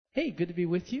Hey, good to be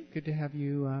with you. Good to have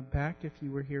you back if you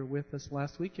were here with us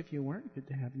last week. If you weren't, good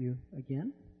to have you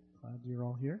again. Glad you're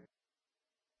all here.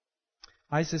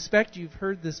 I suspect you've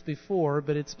heard this before,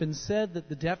 but it's been said that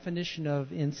the definition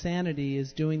of insanity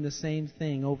is doing the same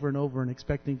thing over and over and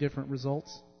expecting different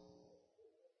results.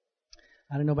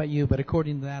 I don't know about you, but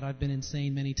according to that, I've been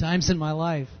insane many times in my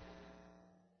life.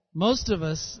 Most of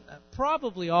us,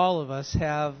 probably all of us,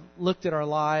 have looked at our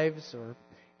lives or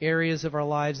areas of our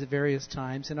lives at various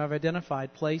times, and I've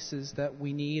identified places that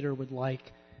we need or would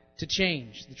like to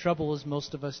change. The trouble is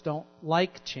most of us don't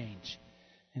like change,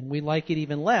 and we like it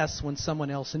even less when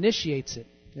someone else initiates it.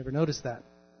 You ever notice that?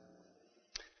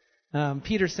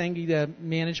 Peter Senge, the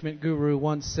management guru,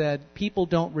 once said, "People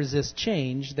don't resist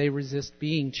change, they resist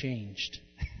being changed."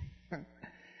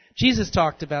 Jesus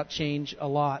talked about change a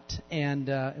lot, and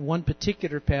in one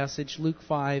particular passage, Luke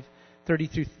 5:30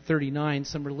 through 39,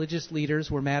 some religious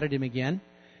leaders were mad at him again,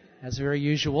 as very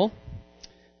usual.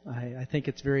 I think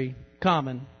it's very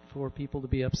common for people to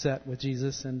be upset with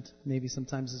Jesus and maybe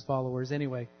sometimes his followers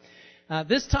anyway.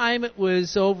 This time it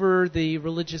was over the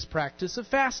religious practice of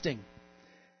fasting.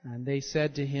 And they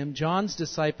said to him, "John's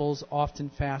disciples often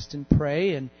fast and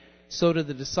pray, and so do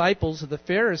the disciples of the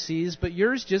Pharisees, but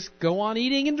yours just go on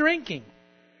eating and drinking."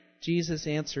 Jesus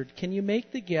answered, "Can you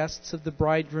make the guests of the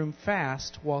bridegroom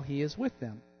fast while he is with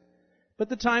them? But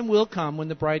the time will come when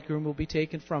the bridegroom will be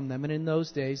taken from them, and in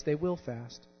those days they will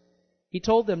fast." He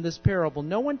told them this parable,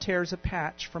 "No one tears a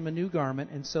patch from a new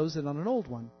garment and sews it on an old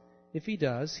one. If he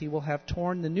does, he will have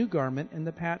torn the new garment, and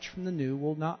the patch from the new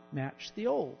will not match the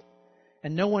old.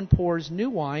 And no one pours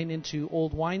new wine into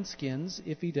old wineskins.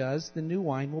 If he does, the new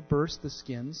wine will burst the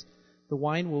skins, the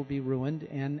wine will be ruined,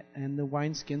 and the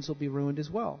wineskins will be ruined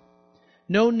as well.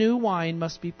 No new wine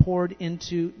must be poured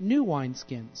into new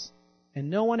wineskins, and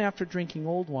no one after drinking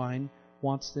old wine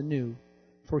wants the new,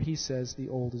 for he says the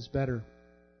old is better."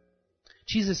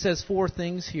 Jesus says four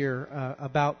things here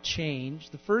about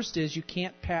change. The first is you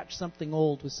can't patch something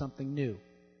old with something new.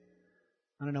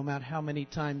 I don't know about how many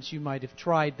times you might have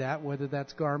tried that, whether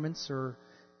that's garments or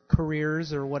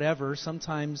careers or whatever.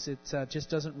 Sometimes it just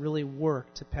doesn't really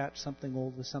work to patch something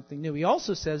old with something new. He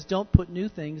also says don't put new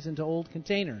things into old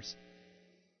containers.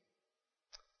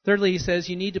 Thirdly, he says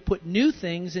you need to put new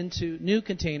things into new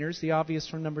containers, the obvious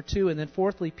from number 2. And then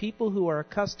fourthly, people who are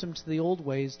accustomed to the old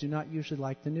ways do not usually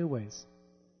like the new ways.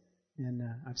 And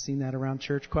I've seen that around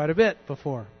church quite a bit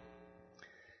before.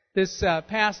 This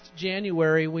past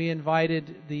January, we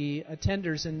invited the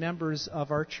attenders and members of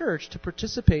our church to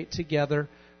participate together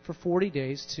for 40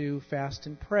 days to fast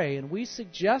and pray. And we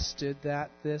suggested that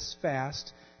this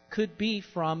fast could be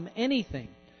from anything,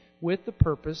 with the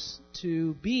purpose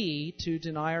to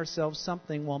deny ourselves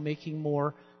something while making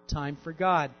more time for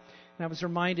God. And I was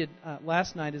reminded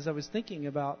last night as I was thinking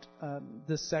about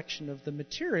this section of the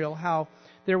material, how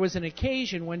there was an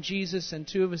occasion when Jesus and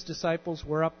 2 of his disciples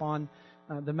were up on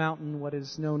the mountain, what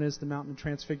is known as the Mountain of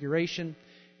Transfiguration,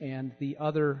 and the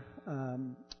other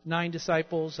 9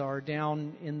 disciples are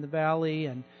down in the valley,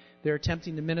 and they're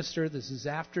attempting to minister. This is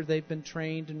after they've been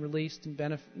trained and released and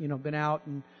been out,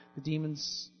 and the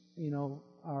demons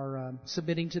are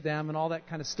submitting to them and all that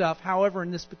kind of stuff. However,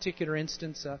 in this particular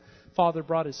instance, Father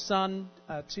brought his son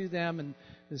to them, and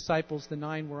the disciples, the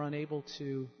 9, were unable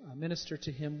to minister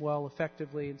to him well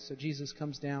effectively, and so Jesus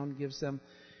comes down, gives them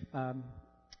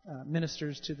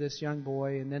ministers to this young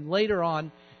boy, and then later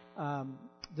on,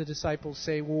 the disciples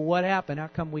say, "Well, what happened? How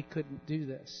come we couldn't do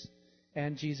this?"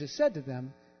 And Jesus said to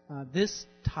them, "This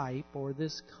type or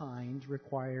this kind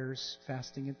requires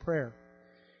fasting and prayer."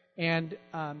 And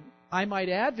I might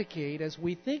advocate, as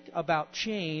we think about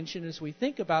change and as we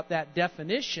think about that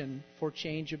definition for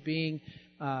change of being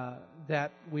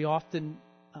that we often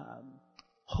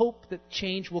hope that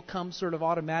change will come sort of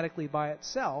automatically by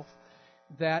itself,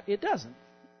 that it doesn't.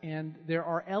 And there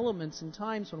are elements and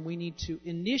times when we need to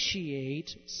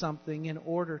initiate something in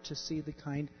order to see the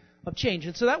kind of change.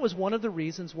 And so that was one of the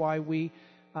reasons why we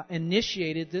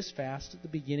initiated this fast at the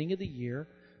beginning of the year,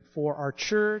 for our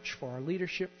church, for our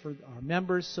leadership, for our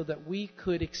members, so that we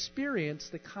could experience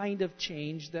the kind of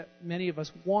change that many of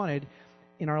us wanted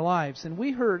in our lives. And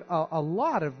we heard a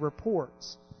lot of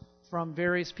reports from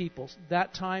various people.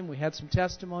 That time we had some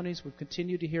testimonies. We've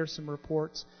continued to hear some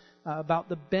reports about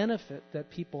the benefit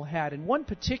that people had. And one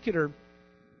particular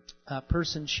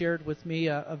person shared with me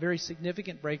a very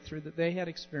significant breakthrough that they had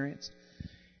experienced.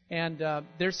 And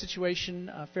their situation,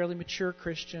 a fairly mature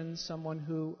Christian, someone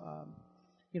who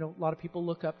a lot of people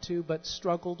look up to, but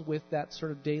struggled with that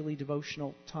sort of daily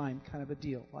devotional time kind of a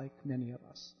deal, like many of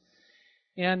us.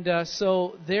 And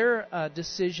so their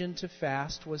decision to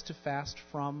fast was to fast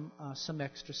from some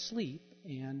extra sleep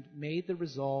and made the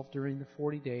resolve during the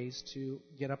 40 days to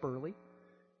get up early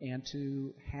and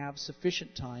to have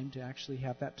sufficient time to actually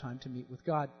have that time to meet with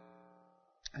God.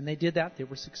 And they did that. They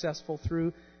were successful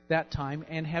through that time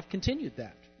and have continued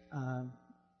that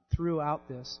throughout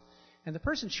this. And the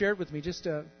person shared with me just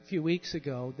a few weeks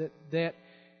ago that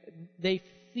they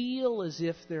feel as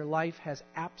if their life has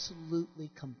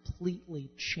absolutely, completely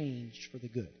changed for the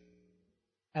good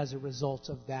as a result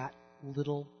of that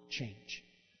little change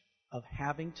of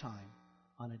having time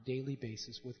on a daily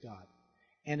basis with God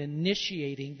and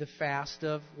initiating the fast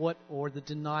of what, or the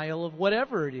denial of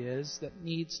whatever it is that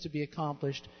needs to be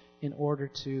accomplished in order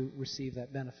to receive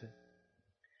that benefit.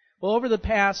 Well, over the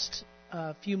past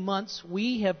few months,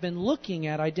 we have been looking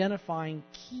at identifying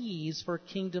keys for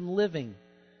kingdom living.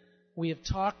 We have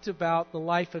talked about the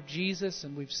life of Jesus,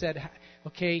 and we've said,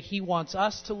 okay, He wants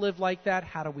us to live like that.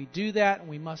 How do we do that? And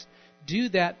we must do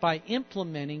that by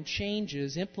implementing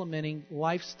changes, implementing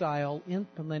lifestyle,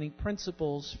 implementing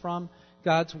principles from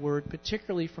God's Word,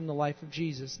 particularly from the life of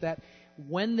Jesus, that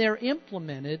when they're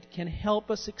implemented can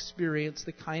help us experience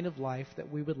the kind of life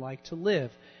that we would like to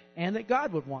live and that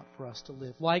God would want for us to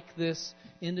live, like this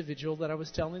individual that I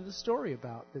was telling the story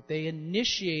about, that they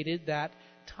initiated that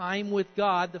time with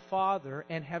God the Father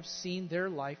and have seen their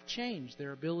life change,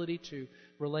 their ability to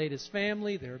relate as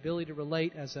family, their ability to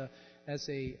relate as a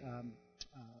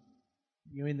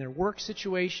in their work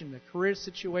situation, their career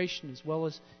situation, as well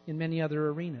as in many other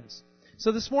arenas.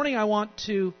 So this morning I want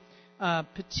to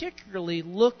particularly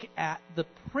look at the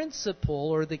principle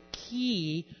or the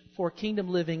key for kingdom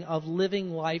living of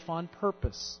living life on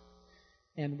purpose.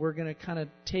 And we're going to kind of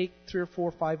take 3 or 4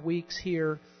 or 5 weeks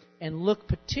here and look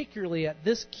particularly at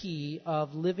this key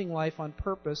of living life on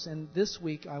purpose. And this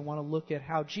week I want to look at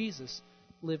how Jesus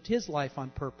lived His life on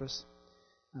purpose.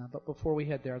 But before we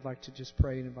head there, I'd like to just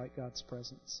pray and invite God's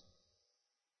presence.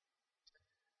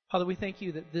 Father, we thank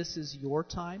You that this is Your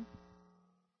time,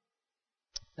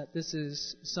 that this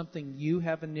is something You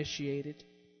have initiated,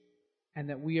 and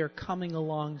that we are coming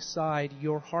alongside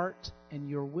Your heart and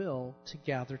Your will to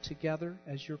gather together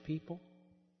as Your people,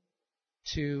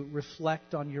 to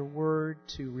reflect on Your Word,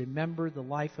 to remember the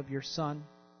life of Your Son,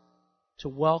 to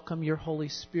welcome Your Holy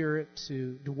Spirit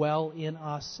to dwell in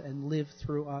us and live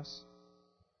through us.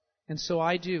 And so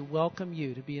I do welcome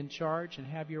You to be in charge and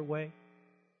have Your way.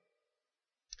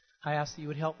 I ask that You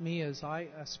would help me as I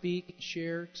speak and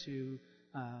share to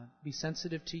be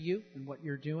sensitive to You and what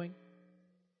You're doing.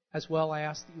 As well, I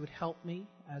ask that You would help me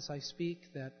as I speak,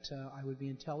 that I would be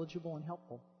intelligible and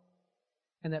helpful.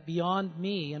 And that beyond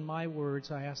me and my words,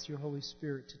 I ask Your Holy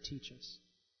Spirit to teach us.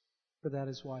 For that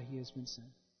is why He has been sent.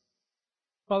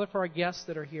 Father, for our guests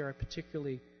that are here, I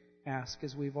particularly ask,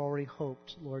 as we've already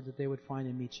hoped, Lord, that they would find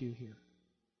and meet You here.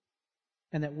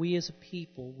 And that we as a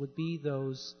people would be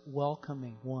those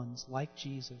welcoming ones like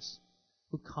Jesus,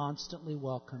 who constantly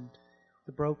welcomed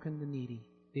the broken, the needy,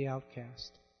 the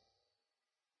outcast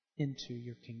into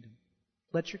Your kingdom.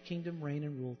 Let Your kingdom reign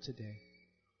and rule today.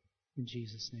 In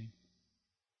Jesus' name.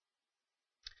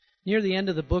 Near the end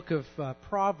of the book of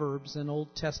Proverbs, an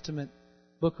Old Testament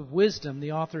book of wisdom,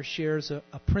 the author shares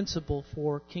a principle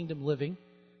for kingdom living.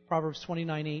 Proverbs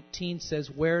 29:18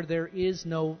 says, "Where there is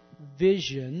no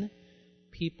vision,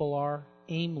 people are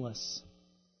aimless."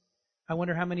 I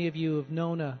wonder how many of you have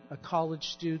known a college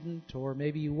student, or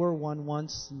maybe you were one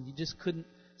once and you just couldn't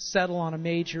settle on a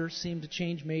major, seemed to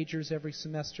change majors every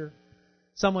semester.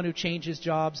 Someone who changes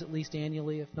jobs at least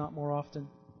annually, if not more often.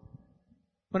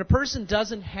 When a person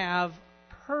doesn't have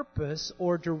purpose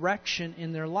or direction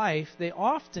in their life, they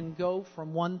often go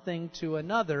from one thing to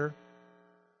another,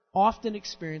 often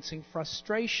experiencing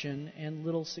frustration and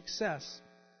little success.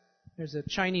 There's a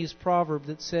Chinese proverb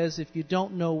that says, if you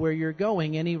don't know where you're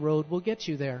going, any road will get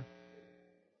you there.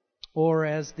 Or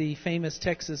as the famous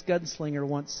Texas gunslinger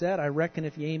once said, I reckon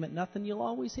if you aim at nothing, you'll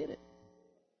always hit it.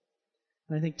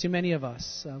 And I think too many of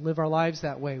us live our lives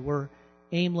that way. We're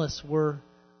aimless, we're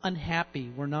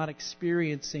unhappy, we're not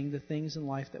experiencing the things in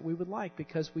life that we would like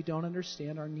because we don't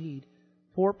understand our need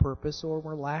for purpose, or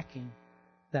we're lacking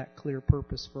that clear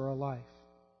purpose for our life.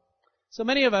 So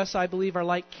many of us, I believe, are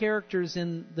like characters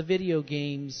in the video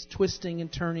games, twisting and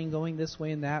turning, going this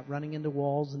way and that, running into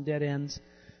walls and dead ends,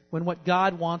 when what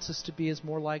God wants us to be is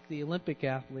more like the Olympic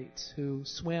athletes who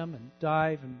swim and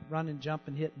dive and run and jump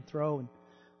and hit and throw and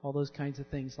all those kinds of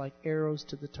things, like arrows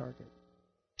to the target.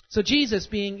 So Jesus,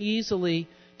 being easily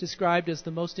described as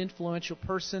the most influential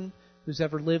person who's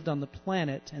ever lived on the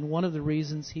planet, and one of the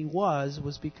reasons he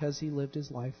was because he lived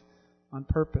his life on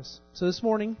purpose. So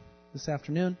this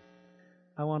afternoon,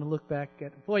 I want to look back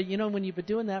at, when you've been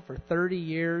doing that for 30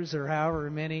 years or however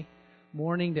many,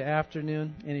 morning to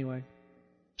afternoon, anyway,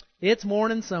 It's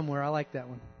morning somewhere. I like that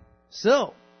one.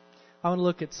 So, I want to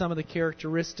look at some of the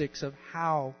characteristics of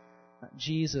how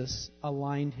Jesus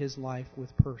aligned his life with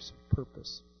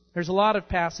purpose. There's a lot of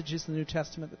passages in the New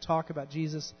Testament that talk about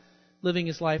Jesus living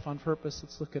his life on purpose.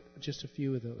 Let's look at just a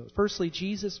few of those. Firstly,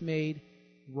 Jesus made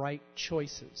right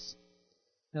choices.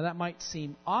 Now that might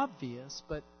seem obvious,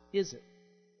 but is it?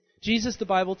 Jesus, the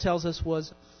Bible tells us,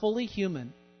 was fully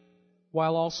human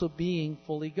while also being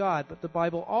fully God. But the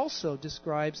Bible also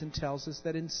describes and tells us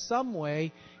that in some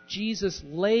way Jesus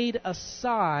laid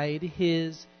aside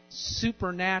his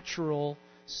supernatural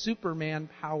Superman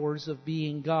powers of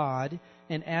being God,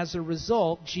 and as a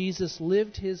result, Jesus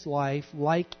lived his life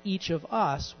like each of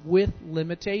us with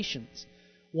limitations,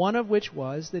 one of which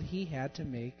was that he had to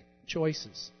make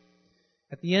choices.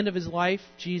 At the end of his life,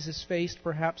 Jesus faced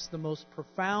perhaps the most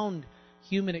profound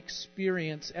human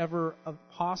experience ever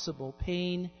possible: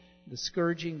 pain, the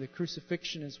scourging, the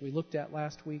crucifixion, as we looked at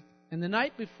last week. And the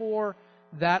night before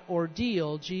that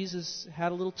ordeal, Jesus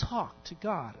had a little talk to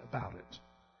God about it.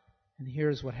 And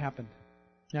here's what happened.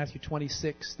 Matthew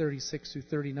 26:36 through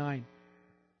 39.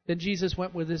 Then Jesus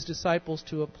went with his disciples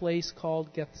to a place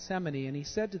called Gethsemane, and he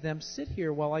said to them, "Sit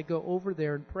here while I go over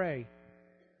there and pray."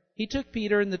 He took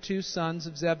Peter and the two sons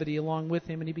of Zebedee along with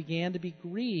him, and he began to be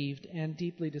grieved and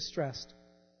deeply distressed.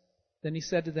 Then he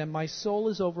said to them, "My soul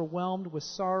is overwhelmed with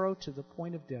sorrow to the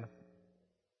point of death.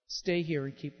 Stay here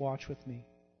and keep watch with me."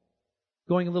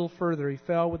 Going a little further, he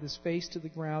fell with his face to the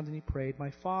ground and he prayed,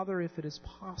 "My Father, if it is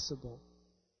possible,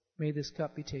 may this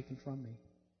cup be taken from me.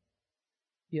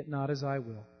 Yet not as I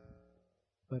will,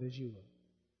 but as you will."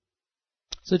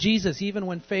 So Jesus, even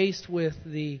when faced with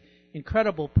the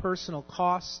incredible personal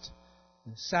cost,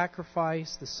 the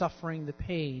sacrifice, the suffering, the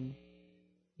pain,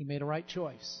 he made a right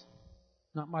choice.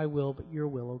 Not my will, but your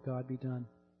will, O God, be done.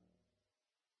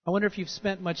 I wonder if you've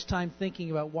spent much time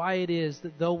thinking about why it is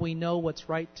that though we know what's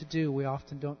right to do, we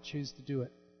often don't choose to do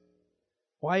it.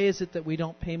 Why is it that we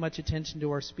don't pay much attention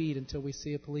to our speed until we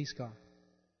see a police car?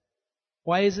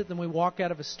 Why is it that when we walk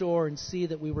out of a store and see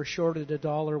that we were shorted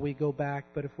 $1, we go back,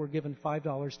 but if we're given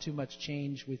 $5 too much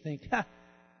change, we think,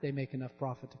 they make enough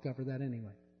profit to cover that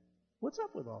anyway? What's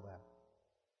up with all that?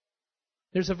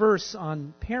 There's a verse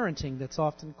on parenting that's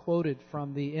often quoted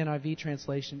from the NIV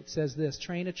translation. It says this: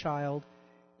 "Train a child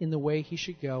in the way he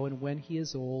should go, and when he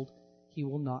is old, he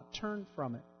will not turn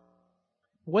from it."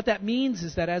 What that means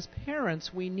is that as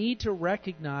parents, we need to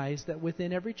recognize that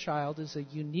within every child is a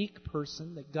unique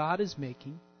person that God is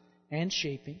making and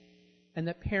shaping, and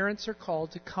that parents are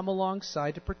called to come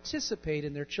alongside to participate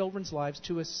in their children's lives,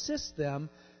 to assist them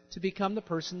to become the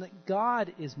person that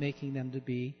God is making them to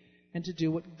be, and to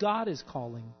do what God is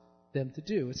calling them to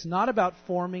do. It's not about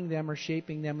forming them or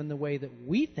shaping them in the way that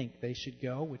we think they should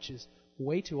go, which is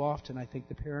way too often, I think,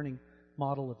 the parenting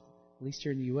model, of, at least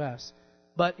here in the U.S.,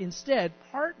 but instead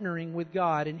partnering with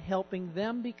God and helping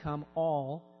them become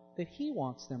all that He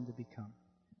wants them to become.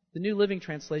 The New Living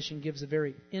Translation gives a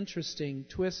very interesting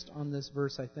twist on this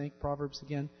verse, I think. Proverbs,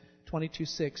 again,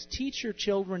 22:6. "Teach your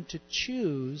children to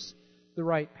choose the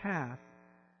right path,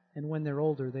 and when they're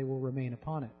older, they will remain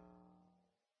upon it."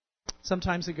 Some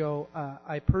time ago,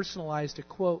 I personalized a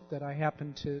quote that I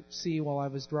happened to see while I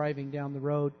was driving down the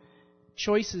road.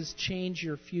 "Choices change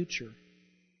your future,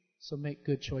 so make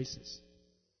good choices."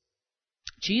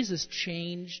 Jesus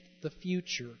changed the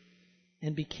future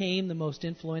and became the most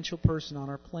influential person on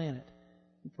our planet.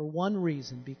 And for one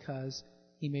reason, because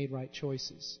He made right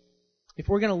choices. If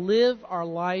we're going to live our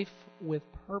life with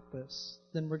purpose,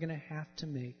 then we're going to have to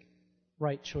make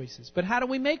right choices. But how do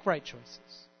we make right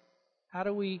choices? How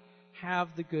do we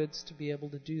have the goods to be able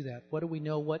to do that? What do we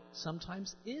know what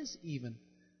sometimes is even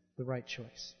the right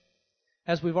choice?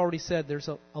 As we've already said, there's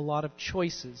a lot of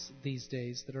choices these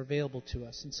days that are available to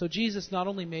us. And so Jesus not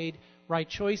only made right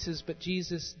choices, but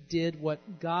Jesus did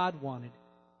what God wanted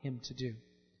Him to do.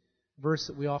 A verse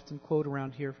that we often quote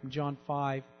around here from John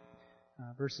 5,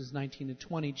 verses 19 and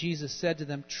 20. Jesus said to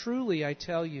them, "Truly I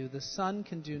tell you, the Son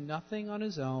can do nothing on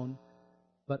His own,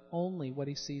 but only what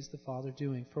He sees the Father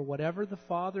doing. For whatever the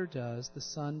Father does, the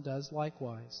Son does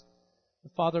likewise. The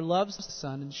Father loves the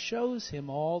Son and shows Him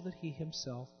all that He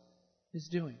Himself is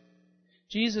doing."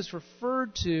 Jesus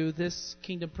referred to this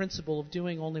kingdom principle of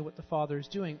doing only what the Father is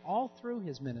doing all through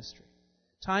His ministry.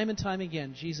 Time and time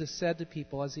again, Jesus said to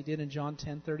people, as He did in John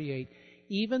 10:38,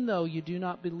 "Even though you do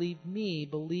not believe me,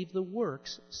 believe the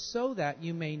works, so that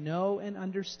you may know and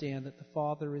understand that the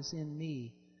Father is in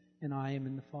me and I am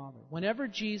in the Father." Whenever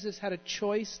Jesus had a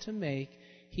choice to make,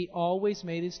 He always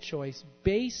made His choice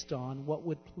based on what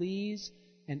would please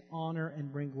and honor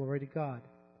and bring glory to God.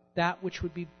 That which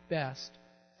would be best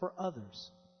for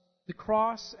others. The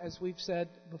cross, as we've said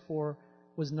before,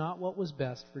 was not what was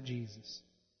best for Jesus,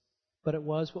 but it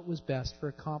was what was best for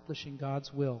accomplishing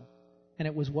God's will, and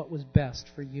it was what was best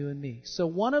for you and me. So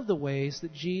one of the ways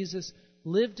that Jesus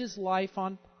lived his life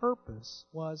on purpose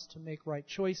was to make right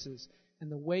choices,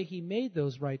 and the way he made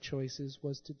those right choices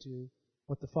was to do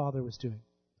what the Father was doing.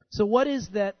 So what is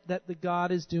that the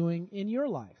God is doing in your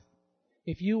life?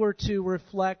 If you were to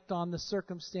reflect on the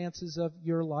circumstances of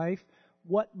your life,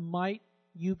 what might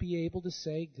you be able to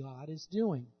say God is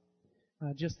doing?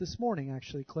 Just this morning,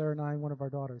 actually, Claire and I and one of our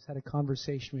daughters had a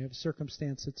conversation. We have a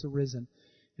circumstance that's arisen,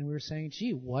 and we were saying,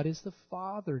 gee, what is the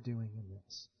Father doing in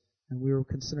this? And we were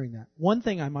considering that. One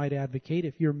thing I might advocate,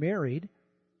 if you're married,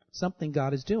 something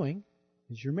God is doing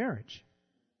is your marriage.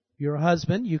 If you're a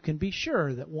husband, you can be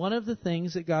sure that one of the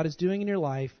things that God is doing in your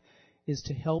life is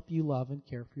to help you love and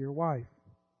care for your wife.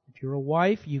 If you're a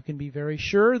wife, you can be very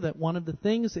sure that one of the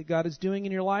things that God is doing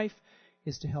in your life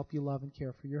is to help you love and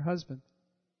care for your husband.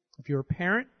 If you're a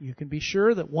parent, you can be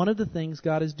sure that one of the things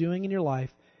God is doing in your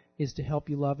life is to help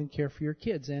you love and care for your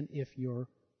kids. And if you're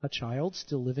a child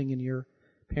still living in your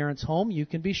parents' home, you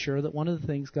can be sure that one of the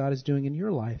things God is doing in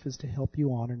your life is to help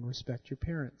you honor and respect your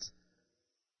parents.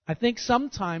 I think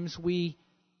sometimes we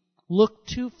look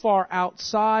too far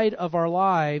outside of our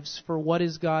lives for what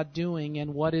is God doing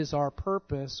and what is our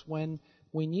purpose, when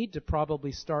we need to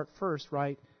probably start first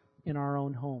right in our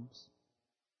own homes.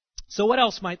 So what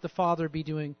else might the Father be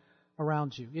doing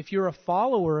around you? If you're a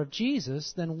follower of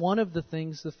Jesus, then one of the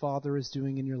things the Father is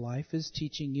doing in your life is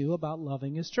teaching you about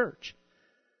loving His church.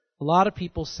 A lot of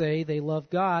people say they love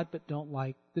God but don't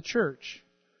like the church.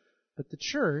 But the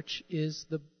church is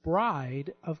the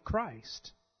bride of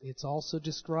Christ. It's also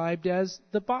described as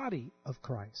the body of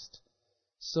Christ.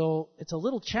 So it's a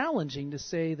little challenging to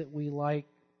say that we like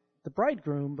the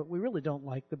bridegroom, but we really don't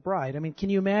like the bride. I mean, can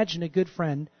you imagine a good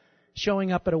friend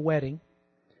showing up at a wedding,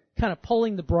 kind of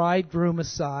pulling the bridegroom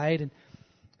aside and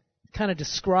kind of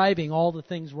describing all the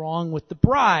things wrong with the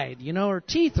bride? You know, her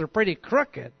teeth are pretty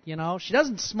crooked. You know, she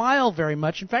doesn't smile very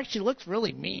much. In fact, she looks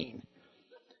really mean.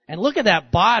 And look at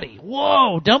that body.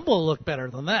 Whoa, Dumbo will look better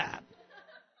than that.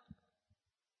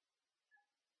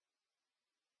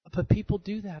 But people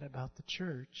do that about the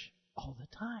church all the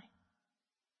time.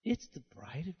 It's the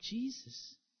bride of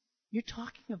Jesus. You're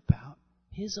talking about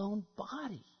His own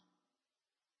body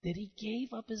that He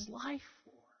gave up His life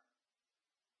for.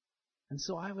 And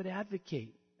so I would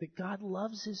advocate that God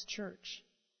loves His church,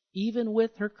 even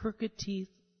with her crooked teeth,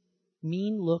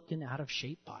 mean look, and out of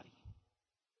shape body.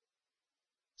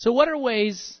 So what are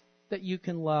ways that you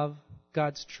can love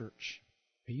God's church?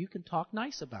 You can talk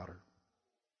nice about her.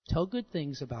 Tell good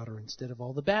things about her instead of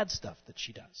all the bad stuff that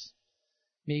she does.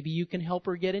 Maybe you can help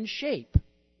her get in shape.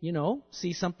 You know,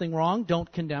 see something wrong,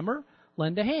 don't condemn her.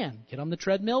 Lend a hand. Get on the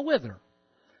treadmill with her.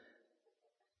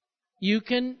 You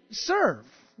can serve.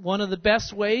 One of the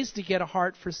best ways to get a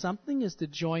heart for something is to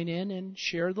join in and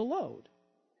share the load.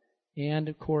 And,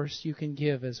 of course, you can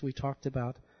give, as we talked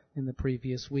about in the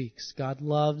previous weeks. God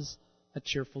loves a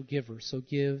cheerful giver, so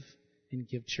give and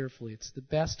give cheerfully. It's the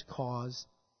best cause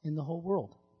in the whole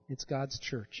world. It's God's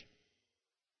church.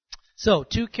 So,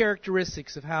 two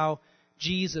characteristics of how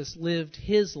Jesus lived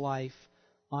His life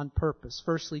on purpose.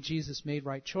 Firstly, Jesus made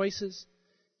right choices.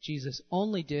 Jesus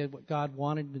only did what God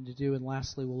wanted Him to do. And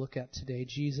lastly, we'll look at today,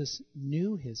 Jesus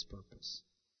knew His purpose.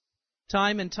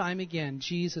 Time and time again,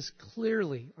 Jesus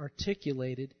clearly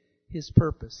articulated His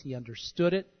purpose. He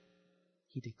understood it.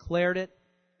 He declared it.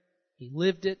 He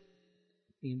lived it.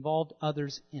 He involved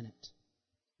others in it.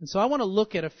 And so I want to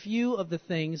look at a few of the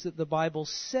things that the Bible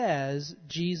says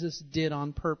Jesus did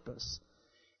on purpose.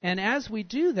 And as we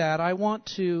do that, I want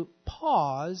to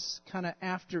pause kind of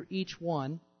after each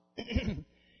one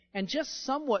and just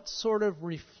somewhat sort of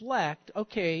reflect,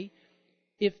 okay,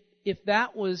 if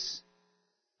that was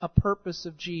a purpose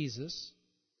of Jesus,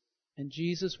 and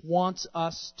Jesus wants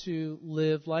us to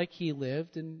live like He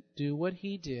lived and do what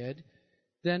He did,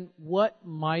 then what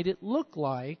might it look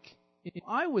like if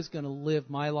I was going to live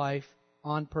my life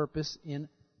on purpose in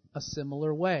a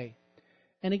similar way?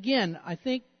 And again, I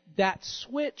think that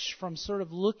switch from sort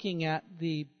of looking at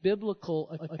the biblical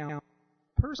account,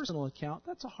 personal account,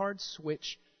 that's a hard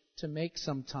switch to make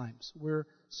sometimes. We're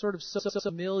sort of so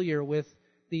familiar with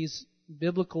these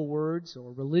biblical words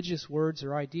or religious words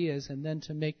or ideas, and then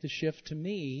to make the shift to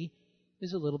me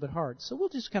is a little bit hard. So we'll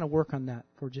just kind of work on that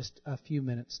for just a few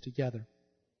minutes together.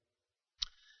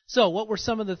 So what were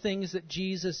some of the things that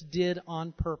Jesus did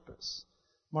on purpose?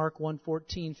 Mark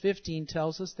 1:14-15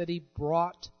 tells us that He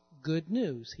brought good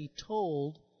news. He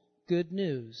told good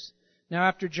news. Now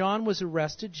after John was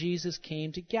arrested, Jesus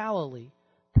came to Galilee,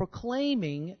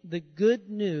 proclaiming the good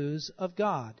news of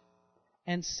God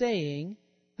and saying,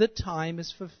 the time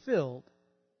is fulfilled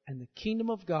and the kingdom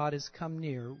of God is come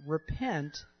near.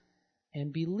 Repent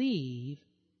and believe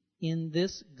in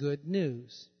this good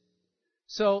news.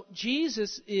 So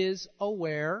Jesus is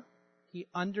aware, he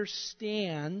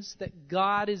understands that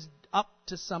God is up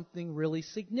to something really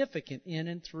significant in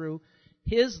and through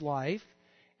his life.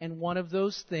 And one of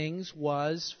those things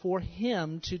was for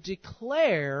him to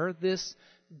declare this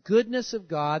goodness of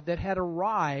God that had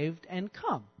arrived and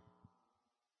come.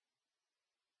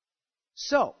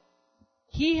 So,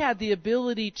 he had the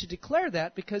ability to declare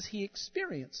that because he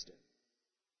experienced it.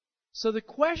 So the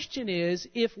question is,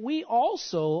 if we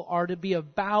also are to be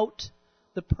about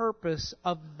the purpose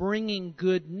of bringing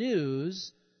good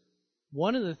news,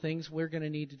 one of the things we're going to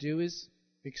need to do is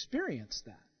experience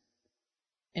that.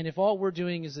 And if all we're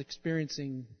doing is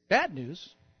experiencing bad news,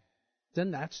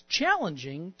 then that's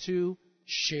challenging to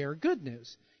share good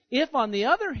news. If, on the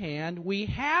other hand, we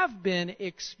have been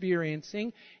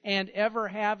experiencing and ever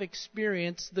have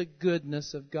experienced the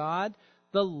goodness of God,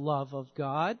 the love of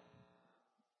God,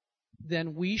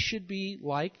 then we should be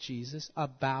like Jesus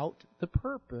about the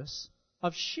purpose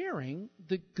of sharing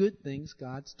the good things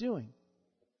God's doing.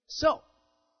 So,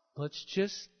 let's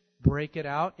just break it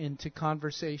out into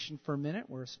conversation for a minute.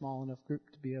 We're a small enough group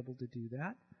to be able to do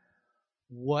that.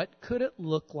 What could it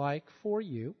look like for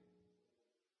you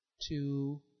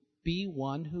to be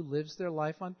one who lives their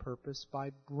life on purpose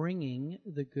by bringing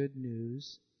the good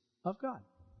news of God?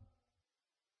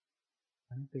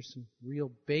 I think there's some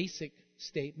real basic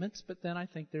statements, but then I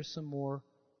think there's some more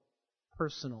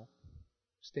personal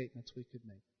statements we could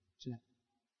make. Jeanette.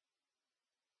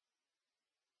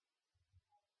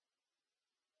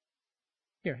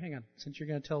 Here, hang on. Since you're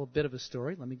going to tell a bit of a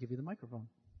story, let me give you the microphone.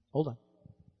 Hold on.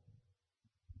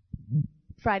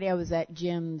 Friday I was at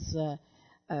Jim's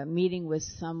meeting with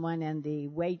someone, and the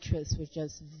waitress was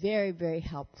just very, very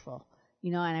helpful.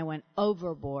 And I went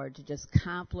overboard to just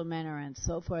compliment her and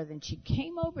so forth. And she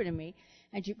came over to me,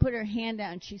 and she put her hand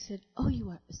out, and she said, "Oh, you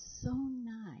are so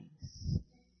nice."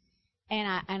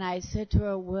 And I said to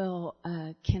her, "Well,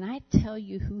 can I tell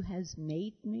you who has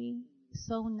made me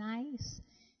so nice?"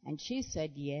 And she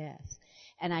said, "Yes."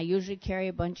 And I usually carry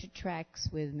a bunch of tracts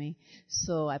with me.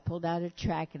 So I pulled out a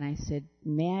tract and I said,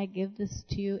 "May I give this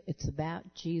to you? It's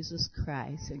about Jesus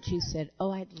Christ." And she said,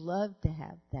 "Oh, I'd love to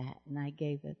have that." And I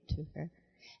gave it to her.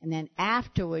 And then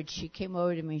afterwards she came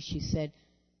over to me and she said,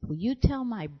 "Will you tell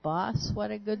my boss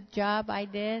what a good job I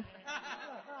did?"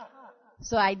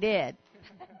 So I did.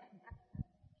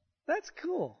 That's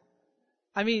cool.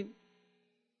 I mean,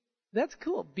 that's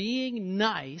cool. Being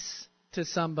nice to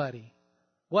somebody.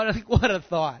 What a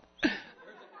thought.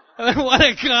 What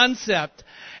a concept.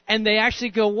 And they actually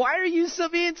go, "Why are you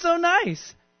being so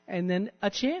nice?" And then a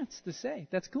chance to say,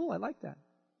 "That's cool. I like that."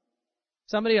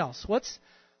 Somebody else. What's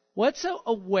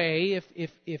a way,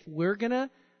 if we're going to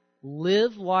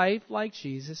live life like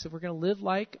Jesus, if we're going to live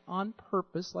like on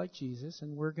purpose like Jesus,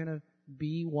 and we're going to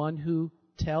be one who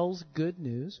tells good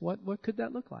news, what could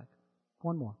that look like?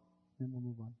 One more, and we'll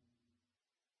move on.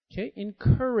 Okay,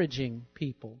 encouraging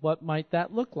people. What might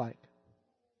that look like?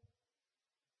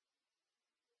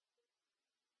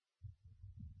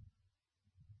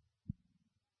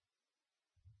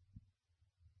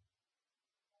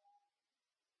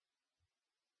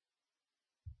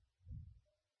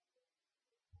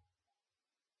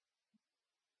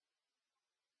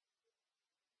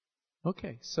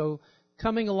 Okay, so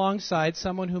coming alongside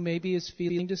someone who maybe is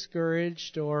feeling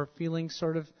discouraged or feeling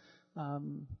sort of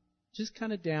just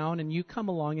kind of down, and you come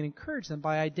along and encourage them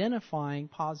by identifying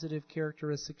positive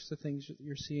characteristics of things that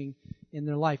you're seeing in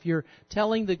their life. You're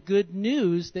telling the good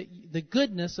news, that the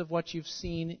goodness of what you've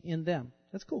seen in them.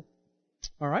 That's cool.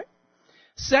 All right.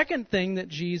 Second thing that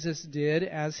Jesus did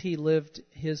as he lived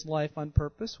his life on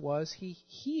purpose was he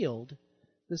healed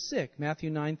the sick.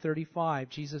 Matthew 9:35.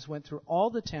 Jesus went through all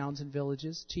the towns and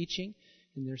villages, teaching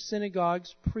in their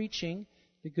synagogues, preaching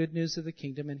the good news of the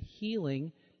kingdom, and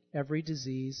healing every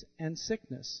disease and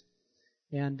sickness.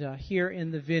 And here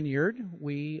in the Vineyard,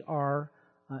 we are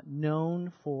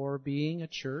known for being a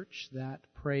church that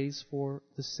prays for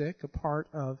the sick. A part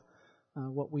of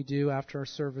what we do after our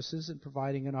services and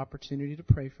providing an opportunity to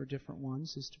pray for different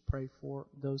ones is to pray for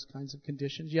those kinds of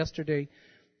conditions. Yesterday,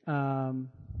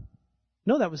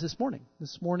 no, that was this morning.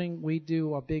 This morning we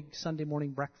do a big Sunday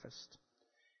morning breakfast.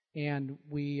 And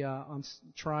we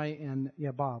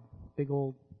Bob, big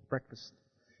old breakfast.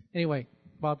 Anyway,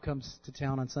 Bob comes to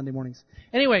town on Sunday mornings.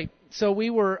 Anyway, so we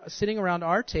were sitting around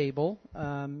our table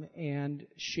and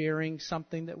sharing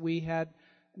something that we had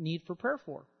need for prayer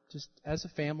for. just as a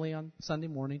family on Sunday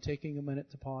morning, taking a minute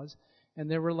to pause. And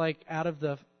there were like, out of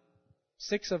the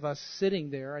 6 of us sitting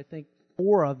there, I think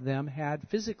 4 of them had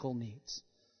physical needs.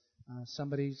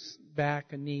 Somebody's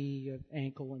back, a knee, an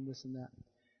ankle, and this and that.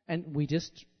 And we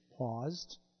just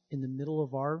paused in the middle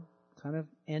of our kind of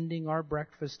ending our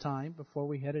breakfast time before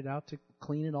we headed out to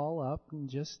clean it all up, and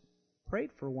just prayed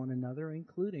for one another,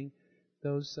 including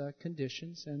those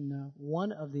conditions. And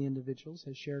one of the individuals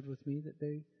has shared with me that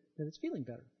it's feeling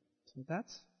better. So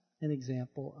that's an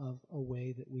example of a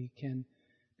way that we can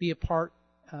be a part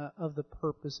of the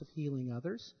purpose of healing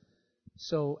others.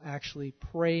 So actually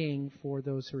praying for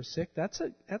those who are sick, that's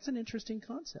an interesting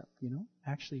concept,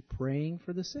 actually praying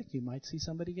for the sick. You might see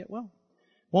somebody get well.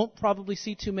 Won't probably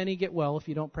see too many get well if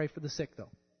you don't pray for the sick, though.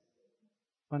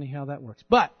 Funny how that works.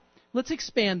 But let's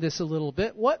expand this a little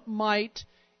bit. What might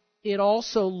it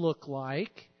also look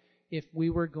like if we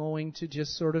were going to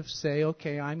just sort of say,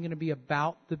 okay, I'm going to be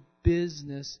about the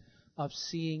business of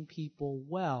seeing people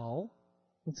well?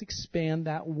 Let's expand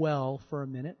that well for a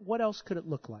minute. What else could it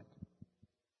look like?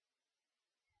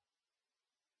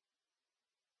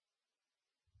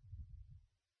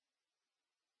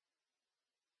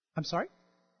 I'm sorry?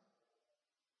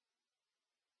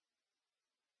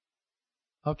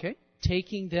 Okay.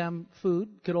 Taking them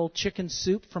food, good old chicken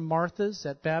soup from Martha's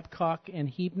at Babcock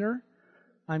and Hebner,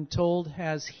 I'm told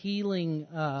has healing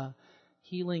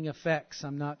effects.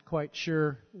 I'm not quite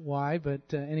sure why,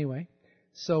 but anyway.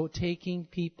 So taking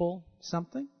people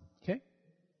something, okay?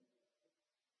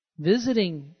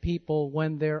 Visiting people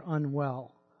when they're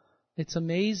unwell. It's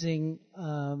amazing.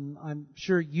 I'm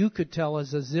sure you could tell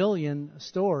us a zillion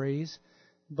stories,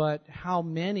 but how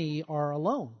many are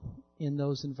alone in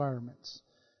those environments?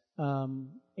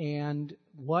 And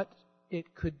what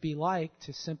it could be like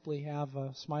to simply have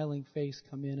a smiling face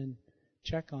come in and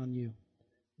check on you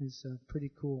is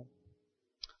pretty cool.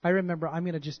 I remember, I'm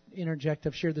going to just interject,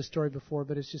 I've shared this story before,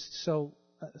 but it's just so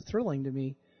thrilling to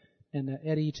me. And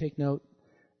Eddie, you take note.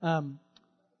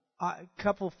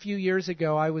 Few years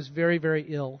ago, I was very, very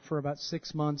ill for about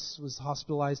 6 months, was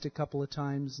hospitalized a couple of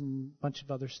times and a bunch of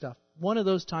other stuff. One of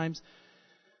those times,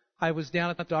 I was down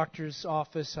at the doctor's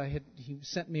office. He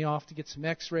sent me off to get some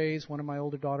x-rays. One of my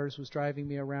older daughters was driving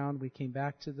me around. We came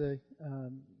back to the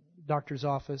doctor's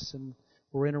office, and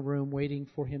we're in a room waiting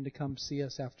for him to come see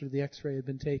us after the x-ray had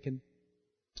been taken.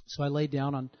 So I laid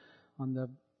down on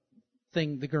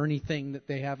the gurney thing that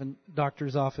they have in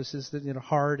doctor's offices, that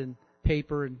hard and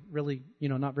paper and really,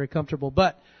 not very comfortable.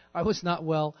 But I was not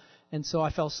well, and so I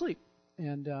fell asleep.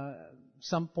 And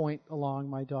some point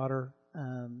along, my daughter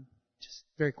just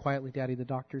very quietly, "Daddy, the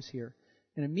doctor's here."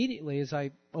 And immediately, as I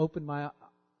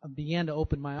began to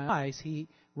open my eyes, he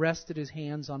rested his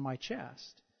hands on my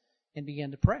chest and began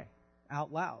to pray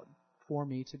out loud for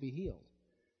me to be healed.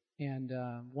 And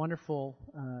wonderful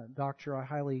doctor. I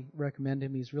highly recommend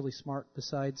him. He's really smart,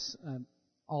 besides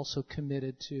also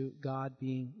committed to God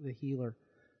being the healer,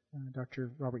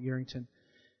 Dr. Robert Yerington.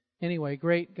 Anyway,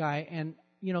 great guy. And,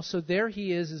 so there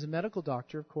he is as a medical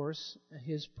doctor, of course,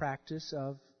 his practice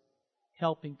of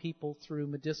helping people through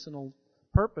medicinal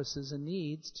purposes and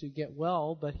needs to get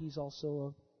well, but he's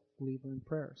also a believer in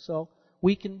prayer. So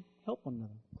we can help one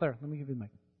another. Claire, let me give you the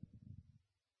mic.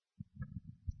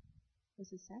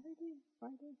 Was it Saturday?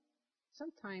 Friday?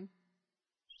 Sometime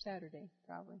Saturday,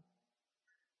 probably.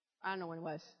 I don't know when it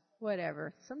was.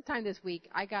 Whatever. Sometime this week,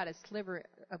 I got a sliver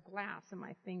of glass in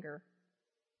my finger,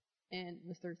 and it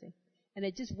was Thursday. And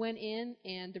it just went in,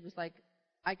 and it was like,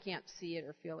 I can't see it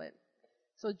or feel it.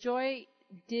 So Joy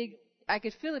I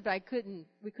could feel it, but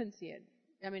we couldn't see it.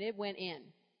 I mean, it went in.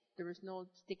 There was no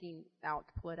sticking out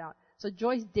to pull it out. So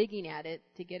Joy's digging at it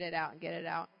to get it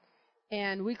out.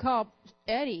 And we called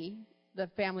Eddie, the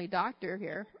family doctor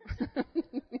here,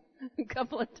 a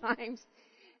couple of times.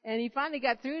 And he finally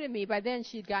got through to me. By then,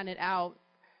 she'd gotten it out.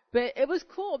 But it was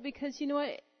cool because, you know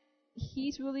what?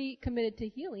 He's really committed to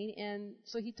healing. And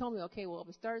so he told me, okay, well, if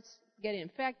it starts getting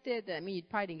infected, then you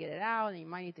probably didn't get it out, and you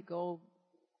might need to go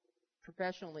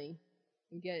professionally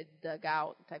and get it dug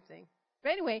out type thing.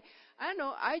 But anyway, I don't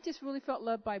know. I just really felt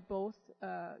loved by both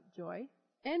Joy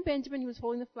and Benjamin. He was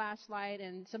holding the flashlight,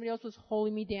 and somebody else was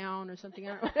holding me down or something.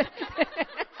 I don't know.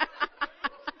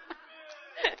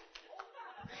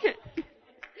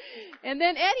 And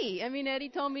then Eddie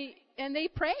told me, and they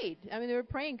prayed. They were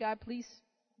praying, God, please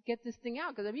get this thing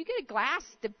out. Because if you get a glass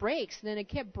that breaks, then it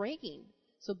kept breaking.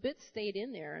 So bits stayed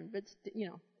in there, and bits, but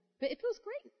it feels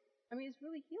great. It's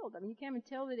really healed. You can't even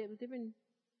tell that it was even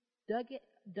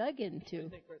dug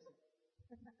into.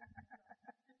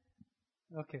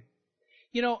 Okay.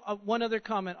 One other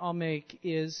comment I'll make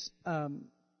is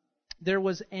There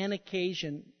was an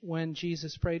occasion when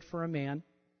Jesus prayed for a man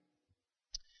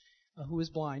who was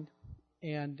blind,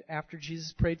 and after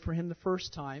Jesus prayed for him the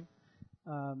first time,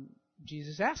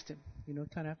 Jesus asked him,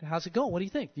 kind of, how's it going? What do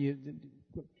you think?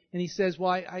 And he says,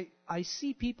 well, I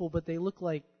see people, but they look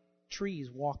like trees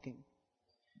walking.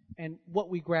 And what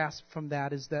we grasp from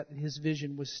that is that his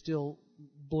vision was still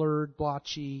blurred,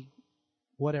 blotchy,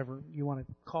 whatever you want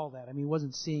to call that. I mean, he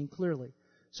wasn't seeing clearly.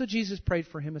 So Jesus prayed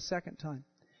for him a second time.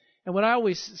 And what I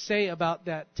always say about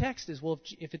that text is, well,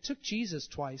 if it took Jesus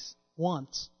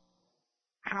once,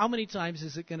 how many times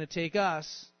is it going to take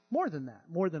us more than that,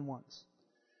 more than once?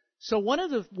 So one of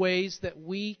the ways that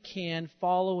we can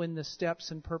follow in the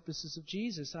steps and purposes of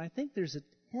Jesus, and I think there's a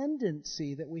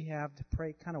tendency that we have to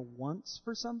pray kind of once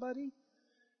for somebody,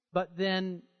 but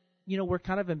then, we're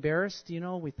kind of embarrassed,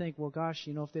 we think, well, gosh,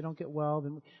 if they don't get well,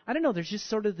 then, I don't know, there's just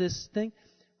sort of this thing.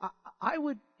 I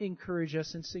would encourage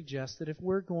us and suggest that if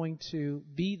we're going to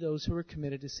be those who are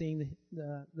committed to seeing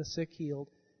the sick healed,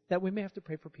 that we may have to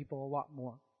pray for people a lot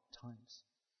more times.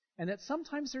 And that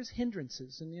sometimes there's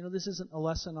hindrances. And, this isn't a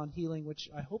lesson on healing, which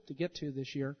I hope to get to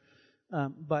this year.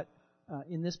 But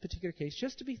in this particular case,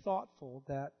 just to be thoughtful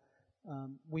that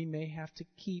we may have to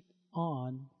keep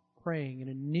on praying and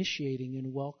initiating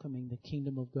and welcoming the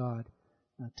kingdom of God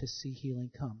to see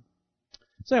healing come.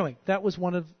 So anyway, that was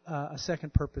one of a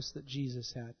second purpose that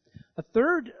Jesus had. A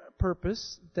third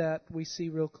purpose that we see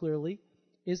real clearly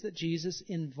is that Jesus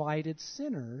invited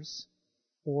sinners,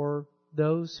 or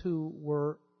those who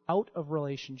were out of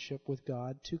relationship with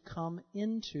God, to come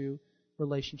into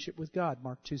relationship with God.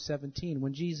 Mark 2:17.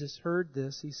 When Jesus heard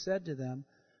this, he said to them,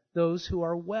 "Those who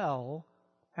are well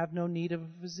have no need of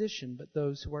a physician, but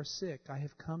those who are sick. I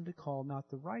have come to call not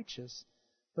the righteous,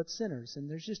 but sinners." And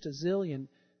there's just a zillion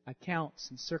accounts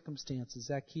and circumstances.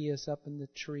 Zacchaeus up in the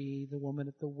tree, the woman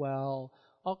at the well,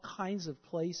 all kinds of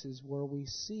places where we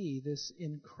see this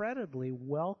incredibly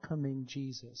welcoming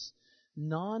Jesus,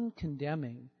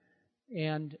 non-condemning,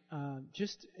 and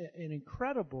just an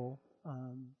incredible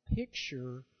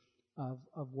picture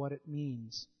of what it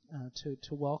means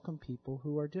to welcome people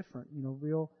who are different.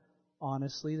 Real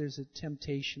honestly, there's a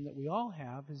temptation that we all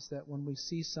have, is that when we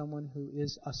see someone who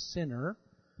is a sinner,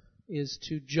 is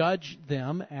to judge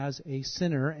them as a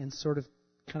sinner and sort of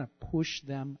kind of push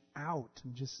them out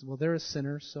and just, well, they're a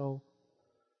sinner, so,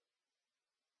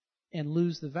 and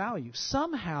lose the value.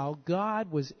 Somehow God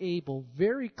was able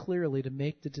very clearly to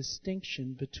make the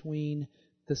distinction between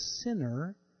the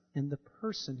sinner and the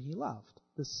person he loved,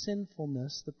 the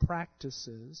sinfulness, the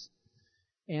practices.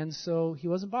 And so he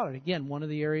wasn't bothered. Again, one of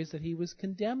the areas that he was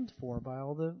condemned for by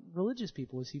all the religious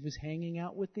people was he was hanging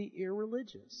out with the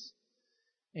irreligious.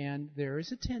 And there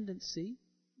is a tendency,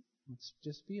 let's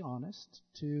just be honest,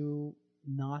 to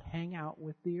not hang out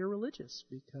with the irreligious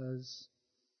because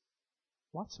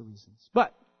lots of reasons.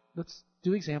 But let's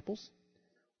do examples.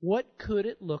 What could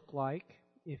it look like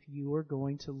if you were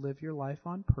going to live your life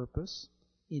on purpose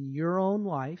in your own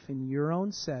life, in your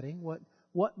own setting?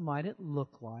 What might it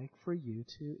look like for you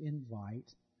to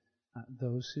invite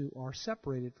those who are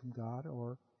separated from God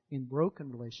or in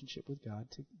broken relationship with God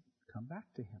to come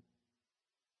back to Him?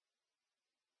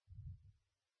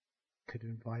 Could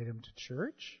invite them to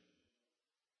church.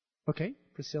 Okay,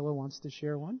 Priscilla wants to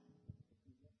share one.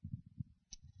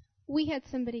 We had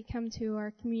somebody come to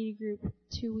our community group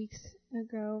 2 weeks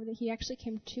ago. He actually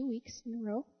came 2 weeks in a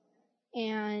row.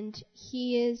 And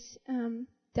he is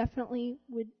definitely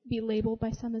would be labeled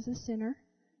by some as a sinner,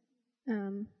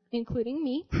 including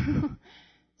me.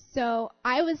 So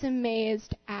I was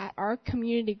amazed at our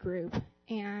community group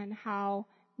and how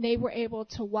they were able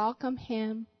to welcome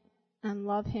him and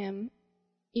love him,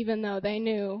 even though they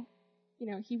knew,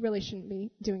 he really shouldn't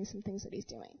be doing some things that he's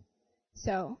doing.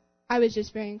 So I was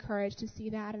just very encouraged to see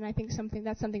that, and I think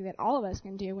that's something that all of us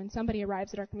can do. When somebody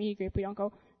arrives at our community group, we don't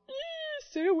go,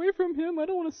 stay away from him, I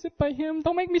don't want to sit by him,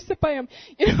 don't make me sit by him,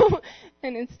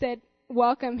 and instead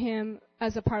welcome him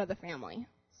as a part of the family.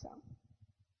 So.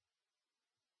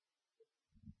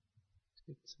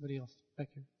 Somebody else back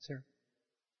here, Sarah.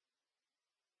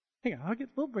 Hang on,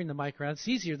 we'll bring the mic around. It's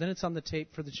easier, then it's on the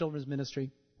tape for the children's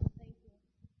ministry. Thank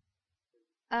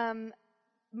you.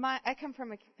 I come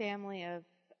from a family of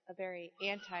a very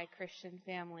anti-Christian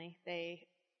family. They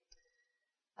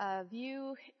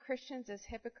view Christians as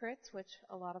hypocrites, which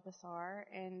a lot of us are.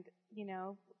 And,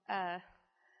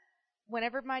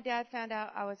 whenever my dad found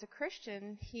out I was a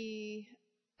Christian, he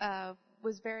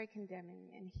was very condemning.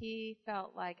 And he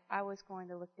felt like I was going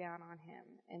to look down on him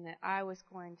and that I was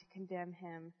going to condemn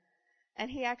him. And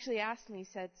he actually asked me, he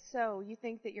said, "So, you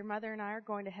think that your mother and I are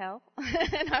going to hell?"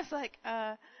 And I was like,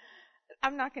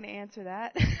 I'm not going to answer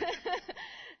that.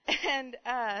 And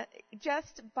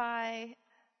just by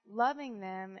loving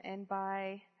them and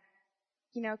by,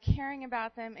 caring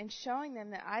about them and showing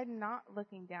them that I'm not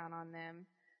looking down on them,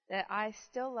 that I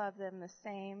still love them the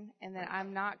same and that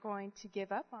I'm not going to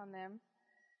give up on them.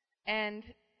 And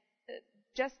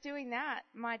just doing that,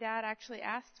 my dad actually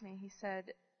asked me, he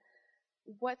said,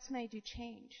 "What's made you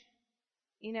change?"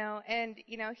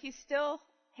 He still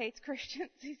hates Christians.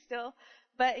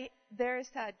 But there's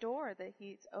that door that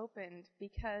he's opened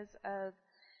because of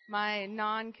my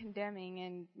non-condemning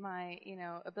and my,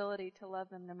 ability to love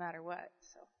them no matter what.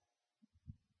 So.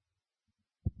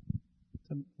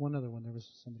 One other one. There was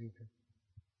somebody over here.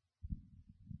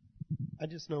 I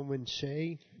just know when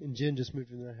Shay and Jen just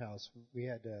moved into their house, we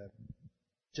had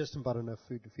just about enough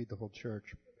food to feed the whole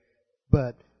church.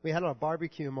 But we had a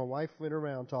barbecue, and my wife went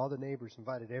around to all the neighbors,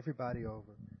 invited everybody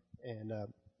over. And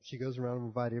she goes around and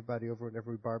invites everybody over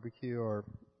whenever we barbecue or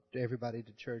everybody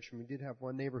to church. And we did have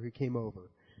one neighbor who came over.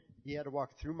 He had to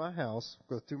walk through my house,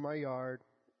 go through my yard,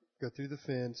 go through the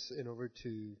fence, and over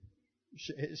to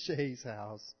Shay's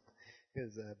house.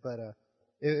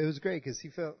 It was great because he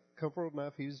felt comfortable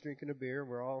enough. He was drinking a beer.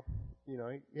 We're all,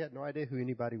 he had no idea who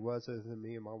anybody was other than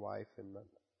me and my wife. And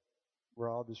we're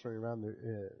all just running around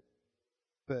there.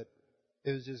 But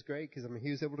it was just great because,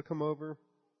 he was able to come over,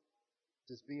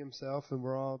 just be himself, and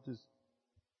we're all just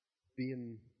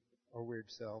being our weird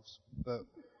selves. But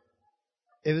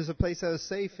it was a place I was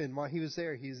safe in. While he was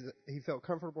there, he felt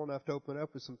comfortable enough to open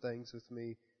up with some things with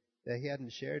me that he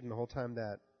hadn't shared in the whole time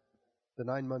that the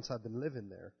 9 months I've been living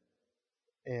there.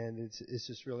 And it's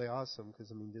just really awesome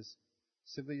because, just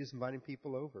simply just inviting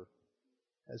people over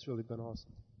has really been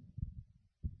awesome.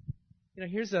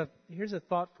 Here's a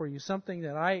thought for you, something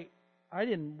that I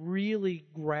didn't really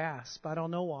grasp. I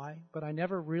don't know why, but I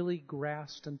never really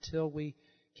grasped until we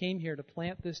came here to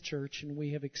plant this church, and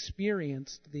we have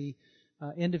experienced the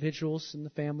individuals and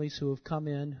the families who have come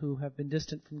in, who have been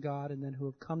distant from God, and then who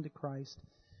have come to Christ.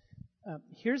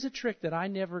 Here's a trick that I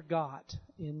never got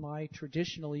in my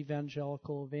traditional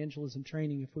evangelical evangelism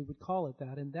training, if we would call it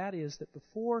that, and that is that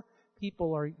before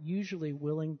people are usually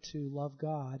willing to love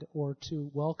God or to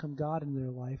welcome God in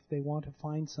their life, they want to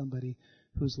find somebody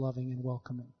who's loving and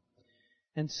welcoming.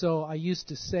 And so I used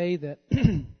to say that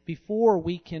before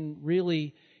we can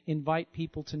really invite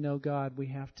people to know God, we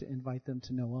have to invite them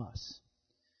to know us.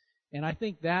 And I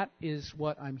think that is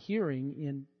what I'm hearing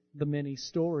in the many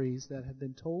stories that have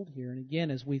been told here. And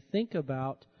again, as we think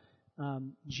about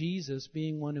Jesus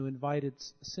being one who invited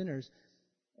sinners,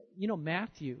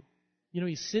 Matthew,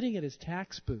 he's sitting at his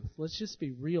tax booth. Let's just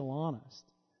be real honest.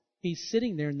 He's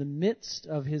sitting there in the midst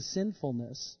of his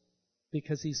sinfulness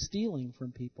because he's stealing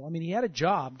from people. He had a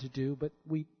job to do, but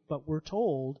we're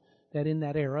told that in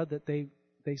that era that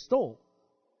they stole.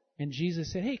 And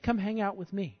Jesus said, "Hey, come hang out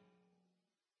with me."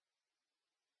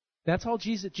 That's all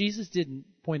Jesus. Jesus didn't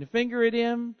point a finger at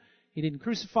him. He didn't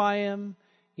crucify him.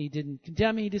 He didn't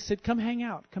condemn him. He just said, "Come hang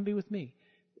out. Come be with me."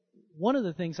 One of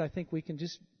the things I think we can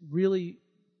just really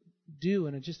do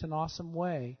in just an awesome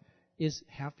way is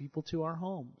have people to our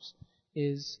homes,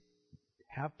 is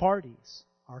have parties.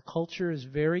 Our culture is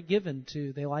very given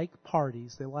to, they like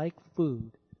parties, they like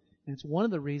food. And it's one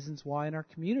of the reasons why in our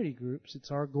community groups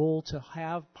it's our goal to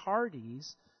have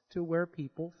parties to where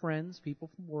people, friends, people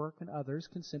from work, and others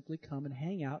can simply come and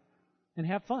hang out and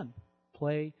have fun.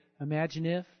 Play Imagine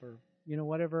If, or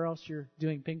whatever else you're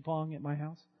doing, ping pong at my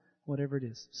house, whatever it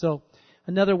is. So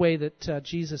another way that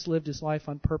Jesus lived his life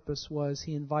on purpose was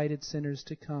he invited sinners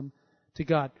to come to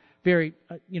God. Very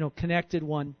connected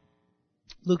one.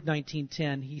 Luke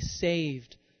 19:10, he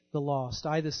saved the lost.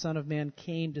 I, the Son of Man,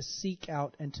 came to seek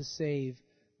out and to save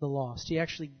the lost. He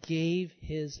actually gave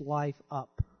his life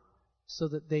up so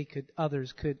that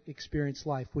others could experience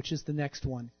life, which is the next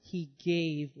one. He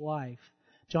gave life.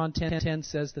 John 10:10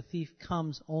 says, "The thief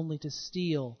comes only to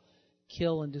steal,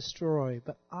 kill, and destroy.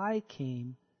 But I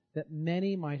came that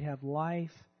many might have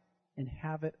life and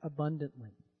have it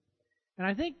abundantly." And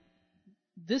I think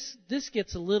this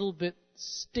gets a little bit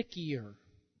stickier.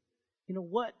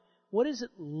 What does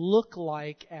it look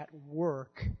like at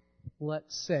work,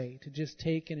 let's say, to just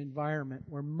take an environment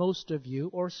where most of you,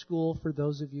 or school for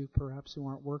those of you perhaps who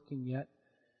aren't working yet,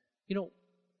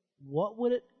 what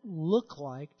would it look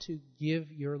like to give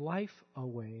your life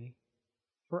away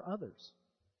for others?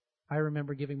 I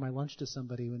remember giving my lunch to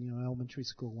somebody when, elementary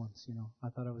school once, I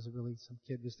thought some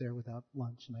kid was there without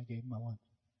lunch and I gave him my lunch.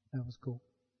 That was cool.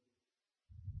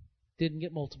 Didn't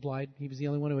get multiplied. He was the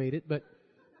only one who ate it, but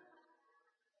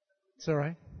it's all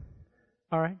right.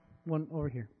 All right, one over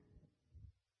here.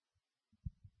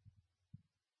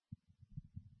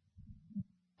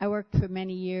 I worked for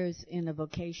many years in a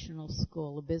vocational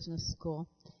school, a business school.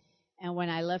 And when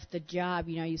I left the job,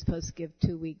 you're supposed to give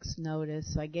 2 weeks'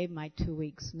 notice. So I gave my 2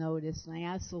 weeks' notice, and I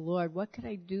asked the Lord, what could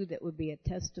I do that would be a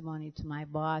testimony to my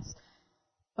boss,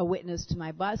 a witness to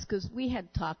my boss? Because we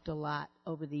had talked a lot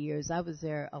over the years. I was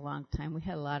there a long time. We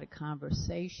had a lot of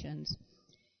conversations.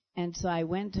 And so I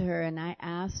went to her and I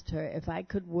asked her if I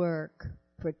could work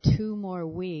for 2 more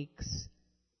weeks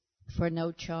for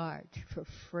no charge, for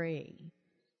free.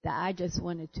 That I just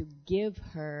wanted to give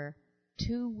her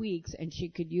 2 weeks and she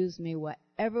could use me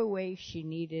whatever way she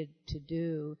needed to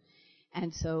do.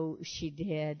 And so she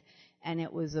did. And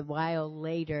it was a while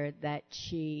later that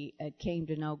she came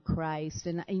to know Christ.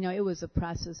 And, it was a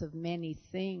process of many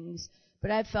things.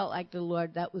 But I felt like the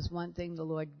Lord, that was one thing the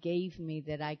Lord gave me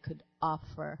that I could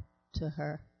offer to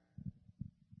her.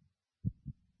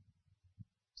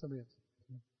 Somebody else.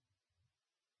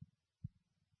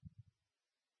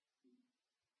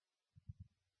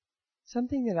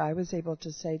 Something that I was able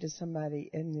to say to somebody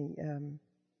in the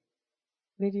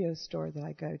video store that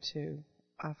I go to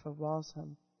off of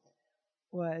Walsham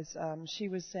was she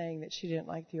was saying that she didn't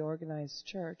like the organized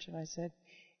church, and I said,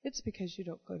 it's because you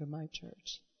don't go to my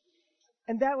church.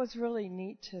 And that was really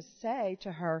neat to say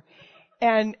to her.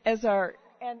 And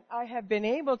I have been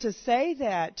able to say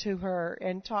that to her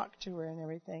and talk to her and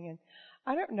everything. And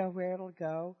I don't know where it'll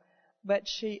go, but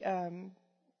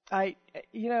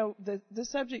the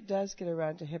subject does get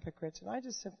around to hypocrites, and I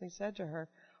just simply said to her,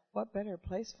 what better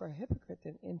place for a hypocrite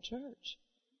than in church?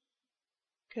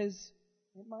 Because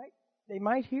they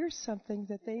might hear something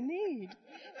that they need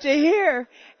to hear,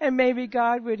 and maybe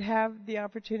God would have the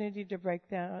opportunity to break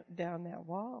down that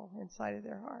wall inside of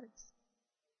their hearts.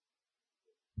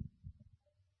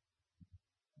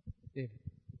 David.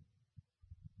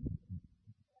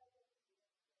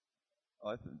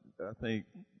 I think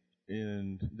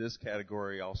in this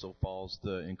category also falls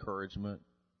the encouragement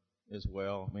as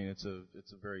well. I mean, it's a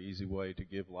very easy way to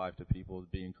give life to people, to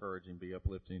be encouraging, be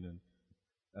uplifting,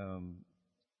 and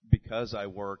because I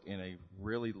work in a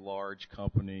really large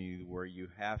company where you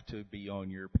have to be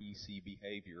on your PC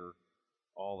behavior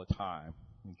all the time.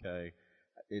 Okay,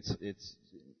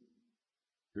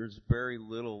 there's very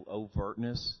little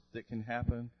overtness that can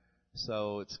happen,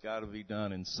 so it's got to be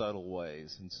done in subtle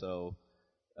ways. And so,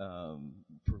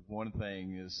 for one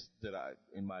thing is that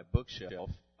in my bookshelf,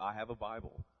 I have a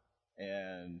Bible,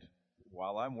 and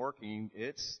while I'm working,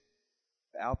 it's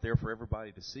out there for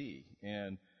everybody to see.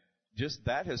 And just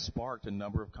that has sparked a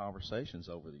number of conversations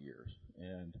over the years.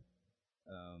 And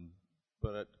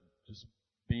but just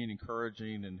being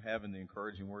encouraging and having the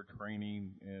encouraging word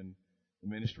training and the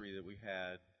ministry that we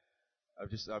had,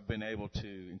 I've been able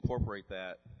to incorporate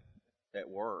that at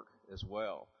work as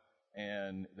well.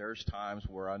 And there's times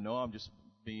where I know I'm just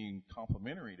being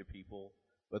complimentary to people,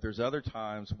 but there's other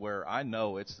times where I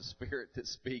know it's the Spirit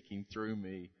that's speaking through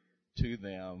me to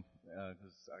them,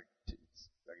 because I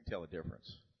can tell a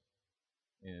difference.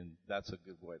 And that's a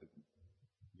good way to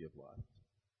give life.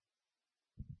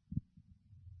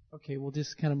 Okay, we'll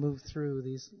just kind of move through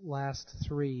these last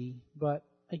 3. But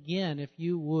again, if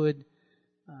you would,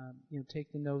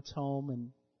 take the notes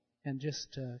home and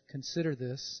just consider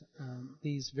this,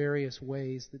 these various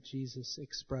ways that Jesus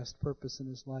expressed purpose in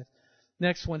his life.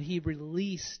 Next one, he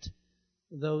released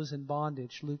those in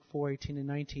bondage. Luke 4:18 and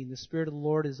 19. The Spirit of the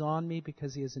Lord is on me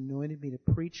because he has anointed me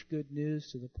to preach good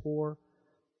news to the poor.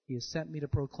 He has sent me to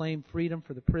proclaim freedom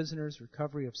for the prisoners,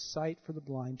 recovery of sight for the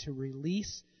blind, to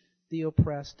release the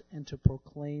oppressed, and to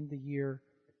proclaim the year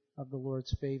of the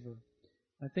Lord's favor.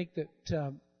 I think that,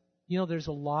 there's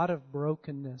a lot of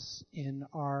brokenness in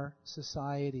our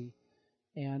society,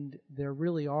 and there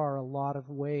really are a lot of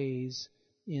ways,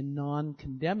 in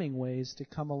non-condemning ways, to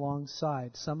come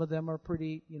alongside. Some of them are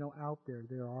pretty, out there.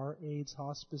 There are AIDS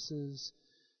hospices.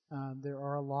 There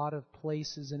are a lot of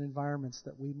places and environments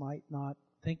that we might not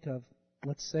think of.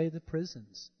 Let's say the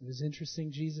prisons. It was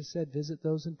interesting, Jesus said, visit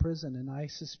those in prison, and I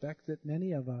suspect that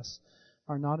many of us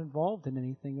are not involved in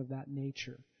anything of that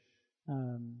nature.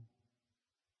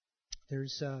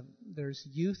 There's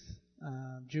youth,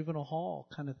 juvenile hall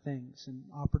kind of things and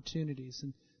opportunities,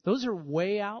 and those are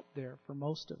way out there for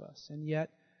most of us, and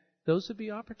yet those would be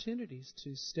opportunities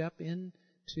to step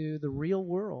into the real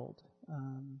world,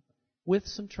 with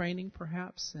some training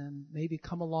perhaps, and maybe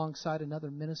come alongside another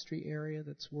ministry area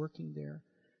that's working there.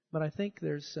 But I think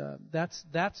there's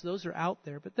those are out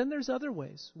there. But then there's other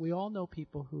ways. We all know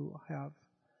people who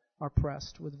are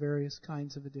pressed with various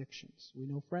kinds of addictions. We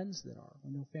know friends that are.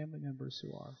 We know family members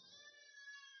who are.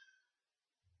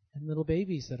 And little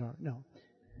babies that are. No.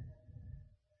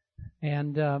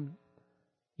 And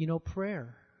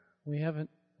prayer. We haven't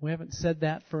We haven't said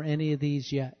that for any of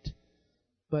these yet.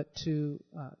 But to,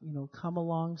 come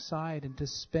alongside and to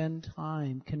spend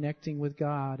time connecting with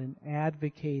God and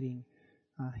advocating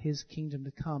His kingdom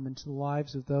to come into the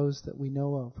lives of those that we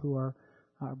know of who are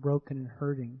broken and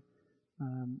hurting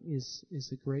is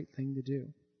a great thing to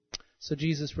do. So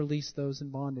Jesus released those in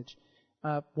bondage.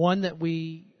 One that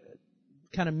we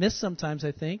kind of miss sometimes,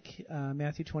 I think,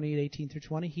 Matthew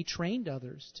 28:18-20, He trained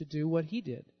others to do what He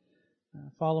did.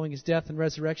 Following His death and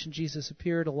resurrection, Jesus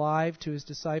appeared alive to His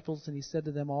disciples, and He said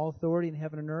to them, "All authority in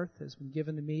heaven and earth has been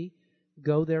given to Me.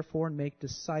 Go therefore and make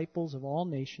disciples of all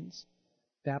nations,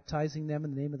 baptizing them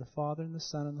in the name of the Father and the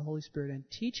Son and the Holy Spirit, and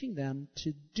teaching them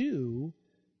to do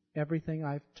everything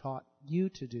I've taught you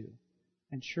to do.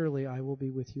 And surely I will be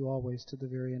with you always to the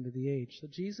very end of the age." So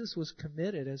Jesus was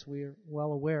committed, as we are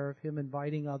well aware, of Him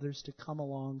inviting others to come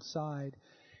alongside.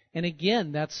 And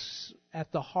again, that's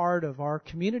at the heart of our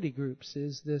community groups,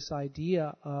 is this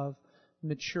idea of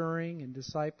maturing and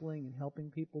discipling and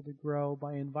helping people to grow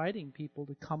by inviting people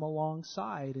to come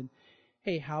alongside. And,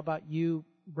 hey, how about you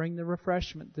bring the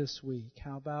refreshment this week?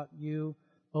 How about you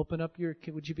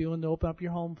would you be willing to open up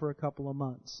your home for a couple of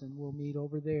months and we'll meet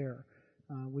over there?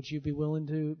 Would you be willing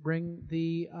to bring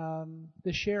the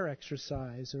share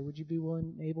exercise, or would you be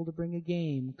able to bring a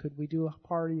game? Could we do a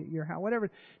party at your house?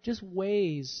 Whatever. Just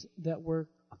ways that we're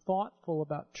thoughtful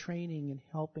about training and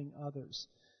helping others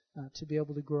to be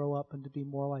able to grow up and to be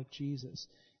more like Jesus.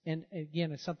 And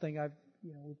again, it's something I've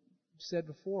said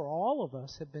before. All of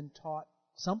us have been taught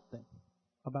something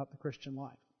about the Christian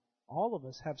life. All of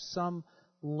us have some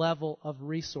level of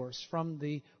resource, from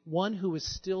the one who is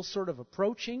still sort of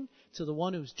approaching to the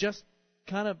one who's just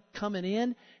kind of coming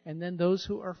in, and then those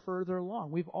who are further along.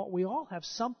 We all have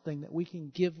something that we can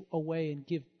give away and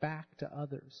give back to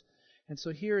others. And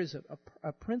so here is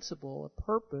a principle, a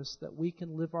purpose that we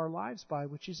can live our lives by,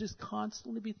 which is just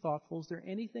constantly be thoughtful. Is there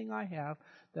anything I have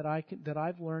that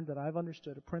I've learned, that I've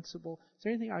understood, a principle? Is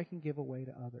there anything I can give away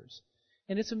to others?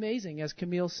 And it's amazing, as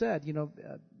Camille said,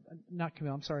 not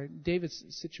Camille, I'm sorry, David's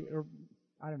situation, or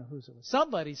I don't know whose it was,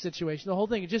 somebody's situation, the whole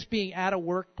thing of just being at a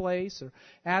workplace or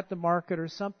at the market or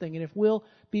something. And if we'll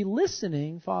be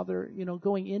listening, Father,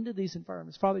 going into these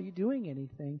environments, Father, are you doing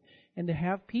anything? And to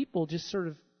have people just sort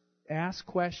of ask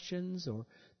questions or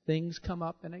things come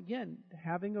up, and again,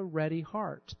 having a ready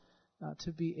heart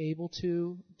to be able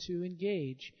to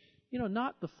engage.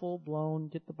 Not the full-blown,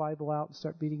 get the Bible out and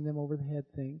start beating them over the head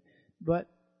thing, but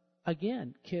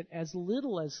again, as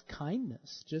little as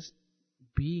kindness, just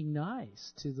being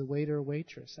nice to the waiter or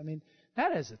waitress. I mean,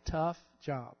 that is a tough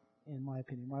job, in my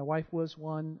opinion. My wife was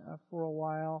one for a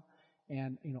while,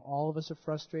 and all of us are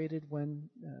frustrated when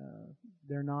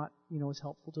they're not as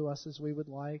helpful to us as we would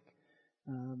like.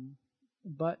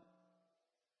 But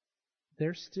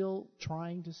they're still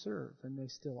trying to serve, and they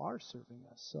still are serving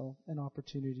us. So an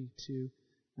opportunity to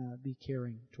be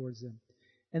caring towards them.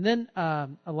 And then a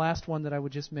last one that I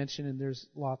would just mention, and there's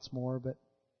lots more, but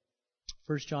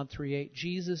 1 John 3:8,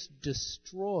 Jesus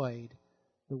destroyed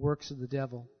the works of the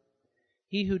devil.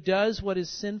 He who does what is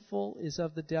sinful is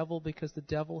of the devil, because the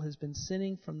devil has been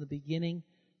sinning from the beginning.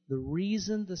 The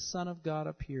reason the Son of God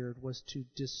appeared was to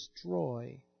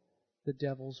destroy the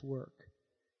devil's work.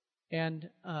 And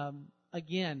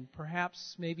again,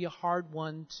 perhaps maybe a hard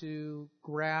one to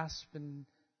grasp and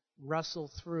wrestle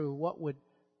through. What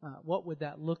would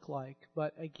that look like?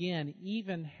 But again,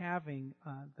 even having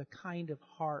the kind of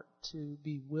heart to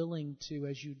be willing to,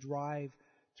 as you drive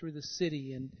through the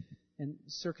city and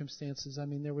circumstances. I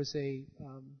mean, there was a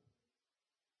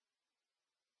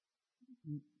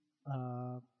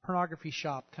pornography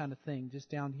shop kind of thing just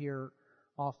down here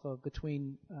off of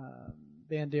between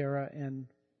Bandera and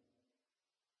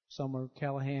somewhere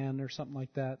Callahan or something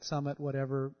like that, Summit,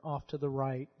 whatever, off to the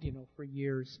right, for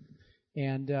years.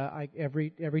 And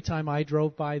every time I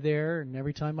drove by there, and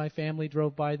every time my family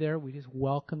drove by there, we just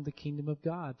welcomed the kingdom of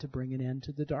God to bring an end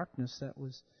to the darkness that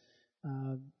was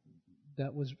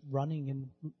running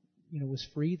and was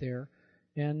free there.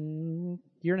 And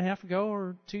a year and a half ago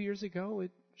or 2 years ago,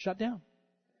 it shut down.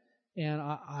 And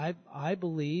I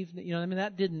believe that,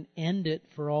 that didn't end it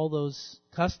for all those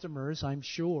customers, I'm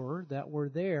sure, that were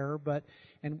there, but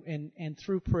and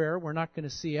through prayer, we're not going to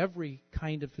see every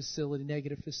kind of facility,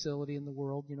 negative facility in the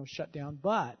world, shut down,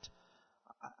 but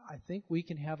I think we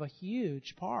can have a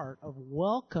huge part of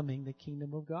welcoming the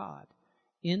kingdom of God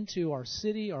into our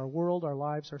city, our world, our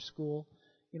lives, our school.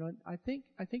 I think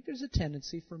there's a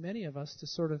tendency for many of us to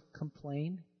sort of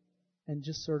complain and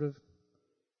just sort of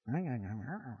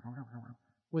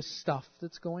with stuff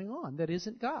that's going on that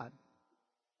isn't God.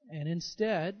 And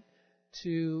instead,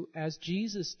 to, as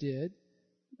Jesus did,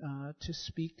 to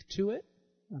speak to it,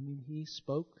 I mean, he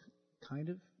spoke kind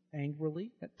of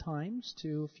angrily at times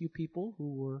to a few people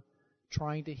who were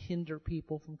trying to hinder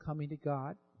people from coming to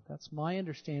God. That's my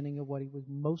understanding of what he was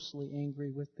mostly angry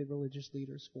with the religious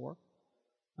leaders for.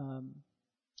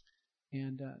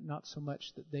 And not so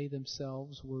much that they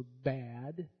themselves were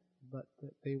bad, but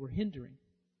that they were hindering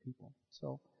people.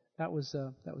 So that was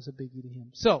a biggie to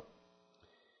him. So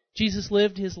Jesus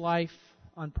lived his life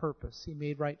on purpose. He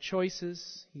made right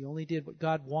choices. He only did what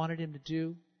God wanted him to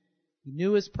do. He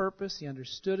knew his purpose. He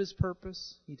understood his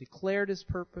purpose. He declared his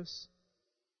purpose.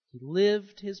 He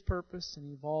lived his purpose and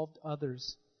involved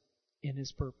others in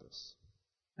his purpose.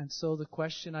 And so the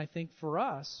question, I think, for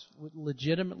us,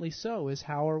 legitimately so, is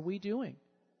how are we doing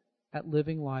at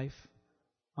living life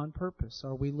on purpose?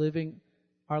 Are we living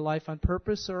our life on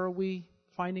purpose, or are we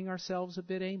finding ourselves a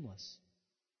bit aimless?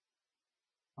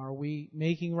 Are we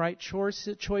making right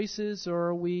choices, or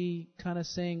are we kind of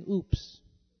saying oops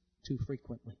too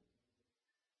frequently?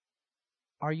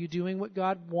 Are you doing what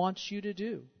God wants you to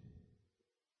do?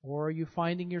 Or are you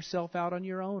finding yourself out on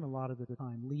your own a lot of the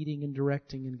time, leading and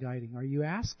directing and guiding? Are you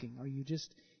asking? Are you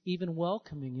just even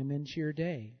welcoming him into your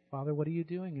day? Father, what are you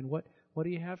doing? And what do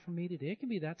you have for me today? It can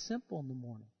be that simple in the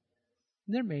morning.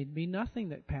 And there may be nothing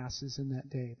that passes in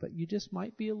that day, but you just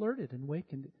might be alerted and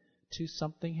wakened to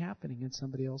something happening in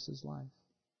somebody else's life.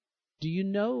 Do you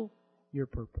know your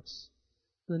purpose?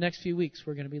 For the next few weeks,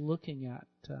 we're going to be looking at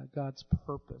God's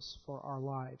purpose for our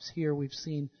lives. Here we've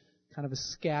seen kind of a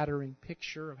scattering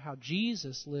picture of how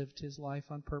Jesus lived his life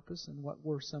on purpose and what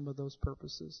were some of those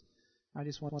purposes. I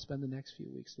just want to spend the next few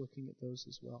weeks looking at those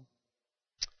as well.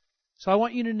 So I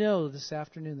want you to know this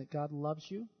afternoon that God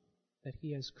loves you, that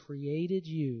he has created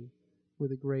you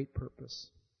with a great purpose.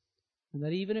 And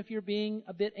that even if you're being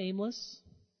a bit aimless,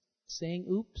 saying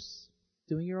oops,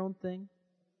 doing your own thing,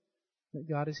 that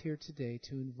God is here today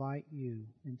to invite you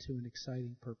into an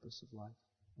exciting purpose of life.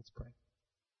 Let's pray.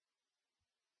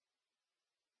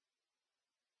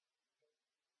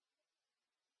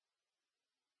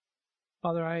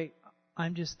 Father,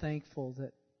 I'm just thankful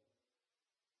that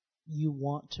you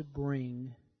want to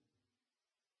bring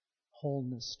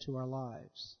wholeness to our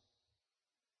lives,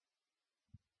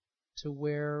 to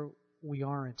where we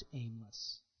aren't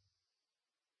aimless,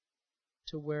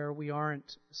 to where we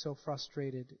aren't so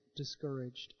frustrated,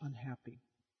 discouraged, unhappy,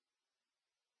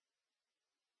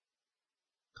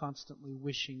 constantly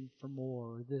wishing for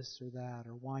more, or this or that,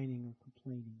 or whining or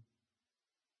complaining.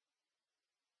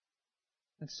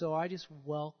 And so I just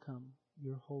welcome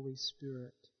your Holy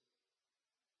Spirit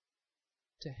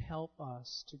to help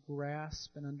us to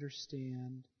grasp and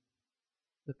understand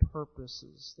the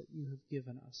purposes that you have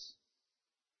given us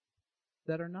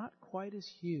that are not quite as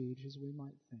huge as we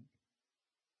might think.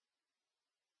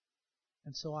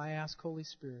 And so I ask, Holy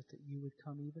Spirit, that you would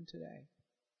come even today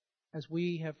as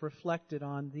we have reflected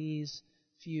on these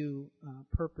few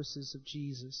purposes of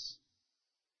Jesus,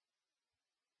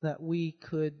 that we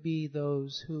could be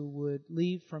those who would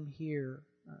leave from here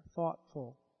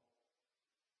thoughtful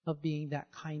of being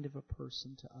that kind of a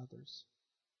person to others.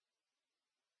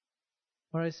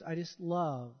 Lord, I just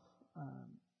love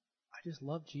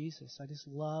Jesus. I just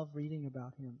love reading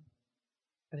about him.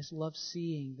 I just love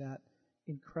seeing that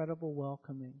incredible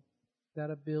welcoming,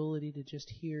 that ability to just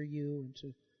hear you and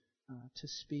to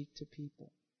speak to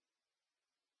people.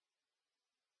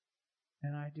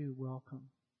 And I do welcome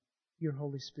your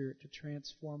Holy Spirit to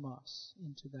transform us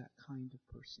into that kind of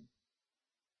person.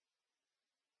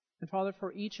 And Father,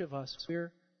 for each of us,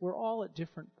 we're all at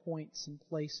different points and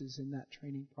places in that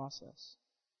training process.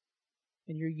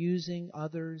 And you're using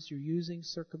others, you're using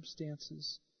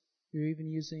circumstances, you're even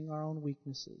using our own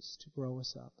weaknesses to grow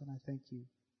us up. And I thank you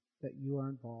that you are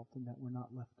involved and that we're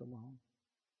not left alone.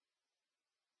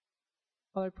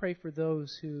 Father, I pray for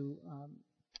those who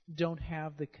don't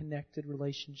have the connected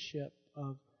relationship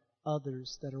of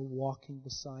others that are walking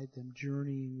beside them,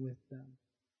 journeying with them,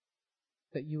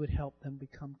 that you would help them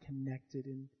become connected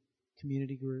in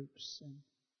community groups and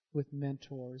with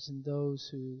mentors and those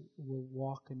who will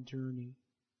walk and journey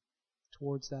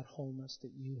towards that wholeness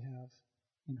that you have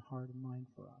in heart and mind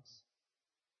for us.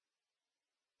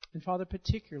 And Father,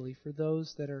 particularly for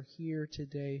those that are here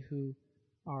today who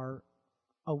are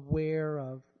aware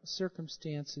of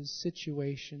circumstances,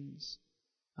 situations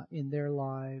in their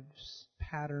lives,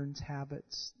 patterns,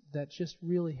 habits that just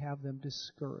really have them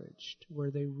discouraged, where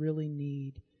they really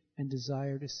need and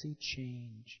desire to see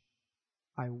change,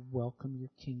 I welcome your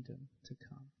kingdom to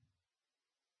come.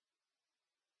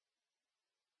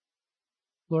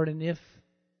 Lord, and if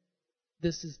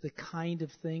this is the kind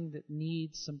of thing that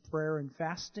needs some prayer and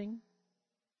fasting,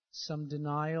 some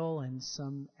denial and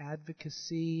some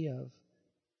advocacy of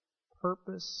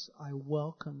purpose, I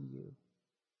welcome you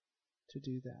to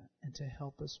do that and to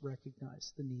help us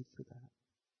recognize the need for that.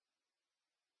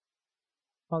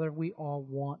 Father, we all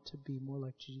want to be more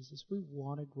like Jesus. We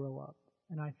want to grow up.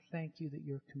 And I thank you that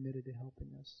you're committed to helping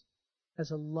us.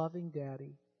 As a loving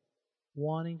daddy,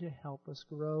 wanting to help us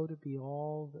grow to be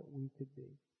all that we could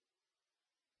be.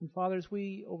 And Father, as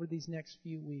we, over these next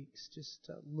few weeks, just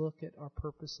look at our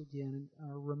purpose again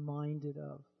and are reminded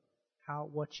of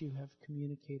what you have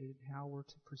communicated and how we're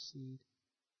to proceed,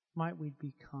 might we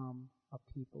become a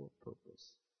people of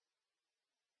purpose.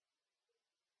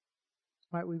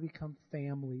 Might we become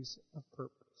families of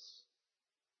purpose.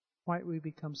 Might we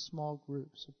become small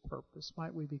groups of purpose.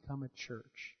 Might we become a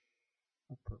church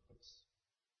of purpose.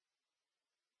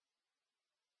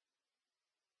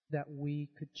 That we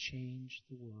could change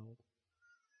the world.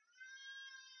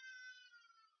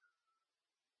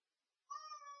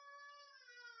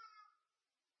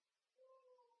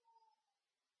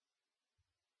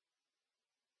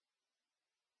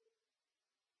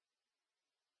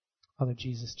 Father,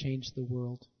 Jesus changed the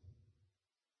world.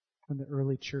 And the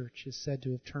early church is said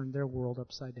to have turned their world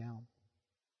upside down.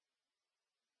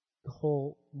 The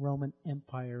whole Roman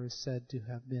Empire is said to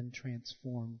have been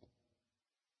transformed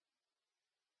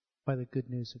by the good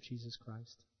news of Jesus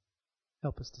Christ.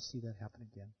 Help us to see that happen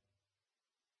again.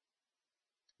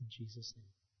 In Jesus' name.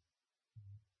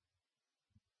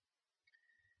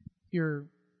 If you're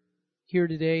here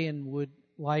today and would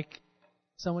like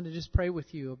someone to just pray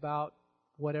with you about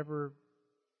whatever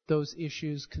those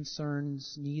issues,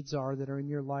 concerns, needs are that are in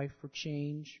your life for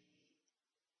change,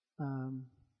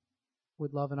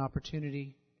 would love an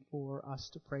opportunity for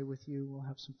us to pray with you. We'll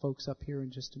have some folks up here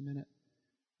in just a minute.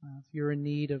 If you're in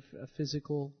need of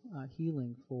physical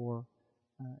healing for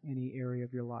any area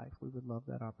of your life, we would love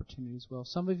that opportunity as well.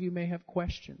 Some of you may have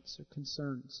questions or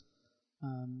concerns,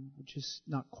 just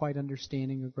not quite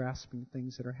understanding or grasping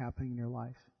things that are happening in your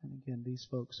life. And again, these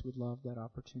folks would love that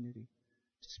opportunity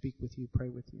to speak with you, pray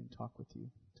with you, and talk with you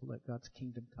to let God's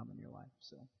kingdom come in your life.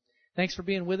 So, thanks for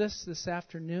being with us this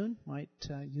afternoon. Might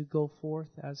you go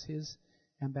forth as His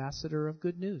ambassador of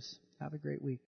good news. Have a great week.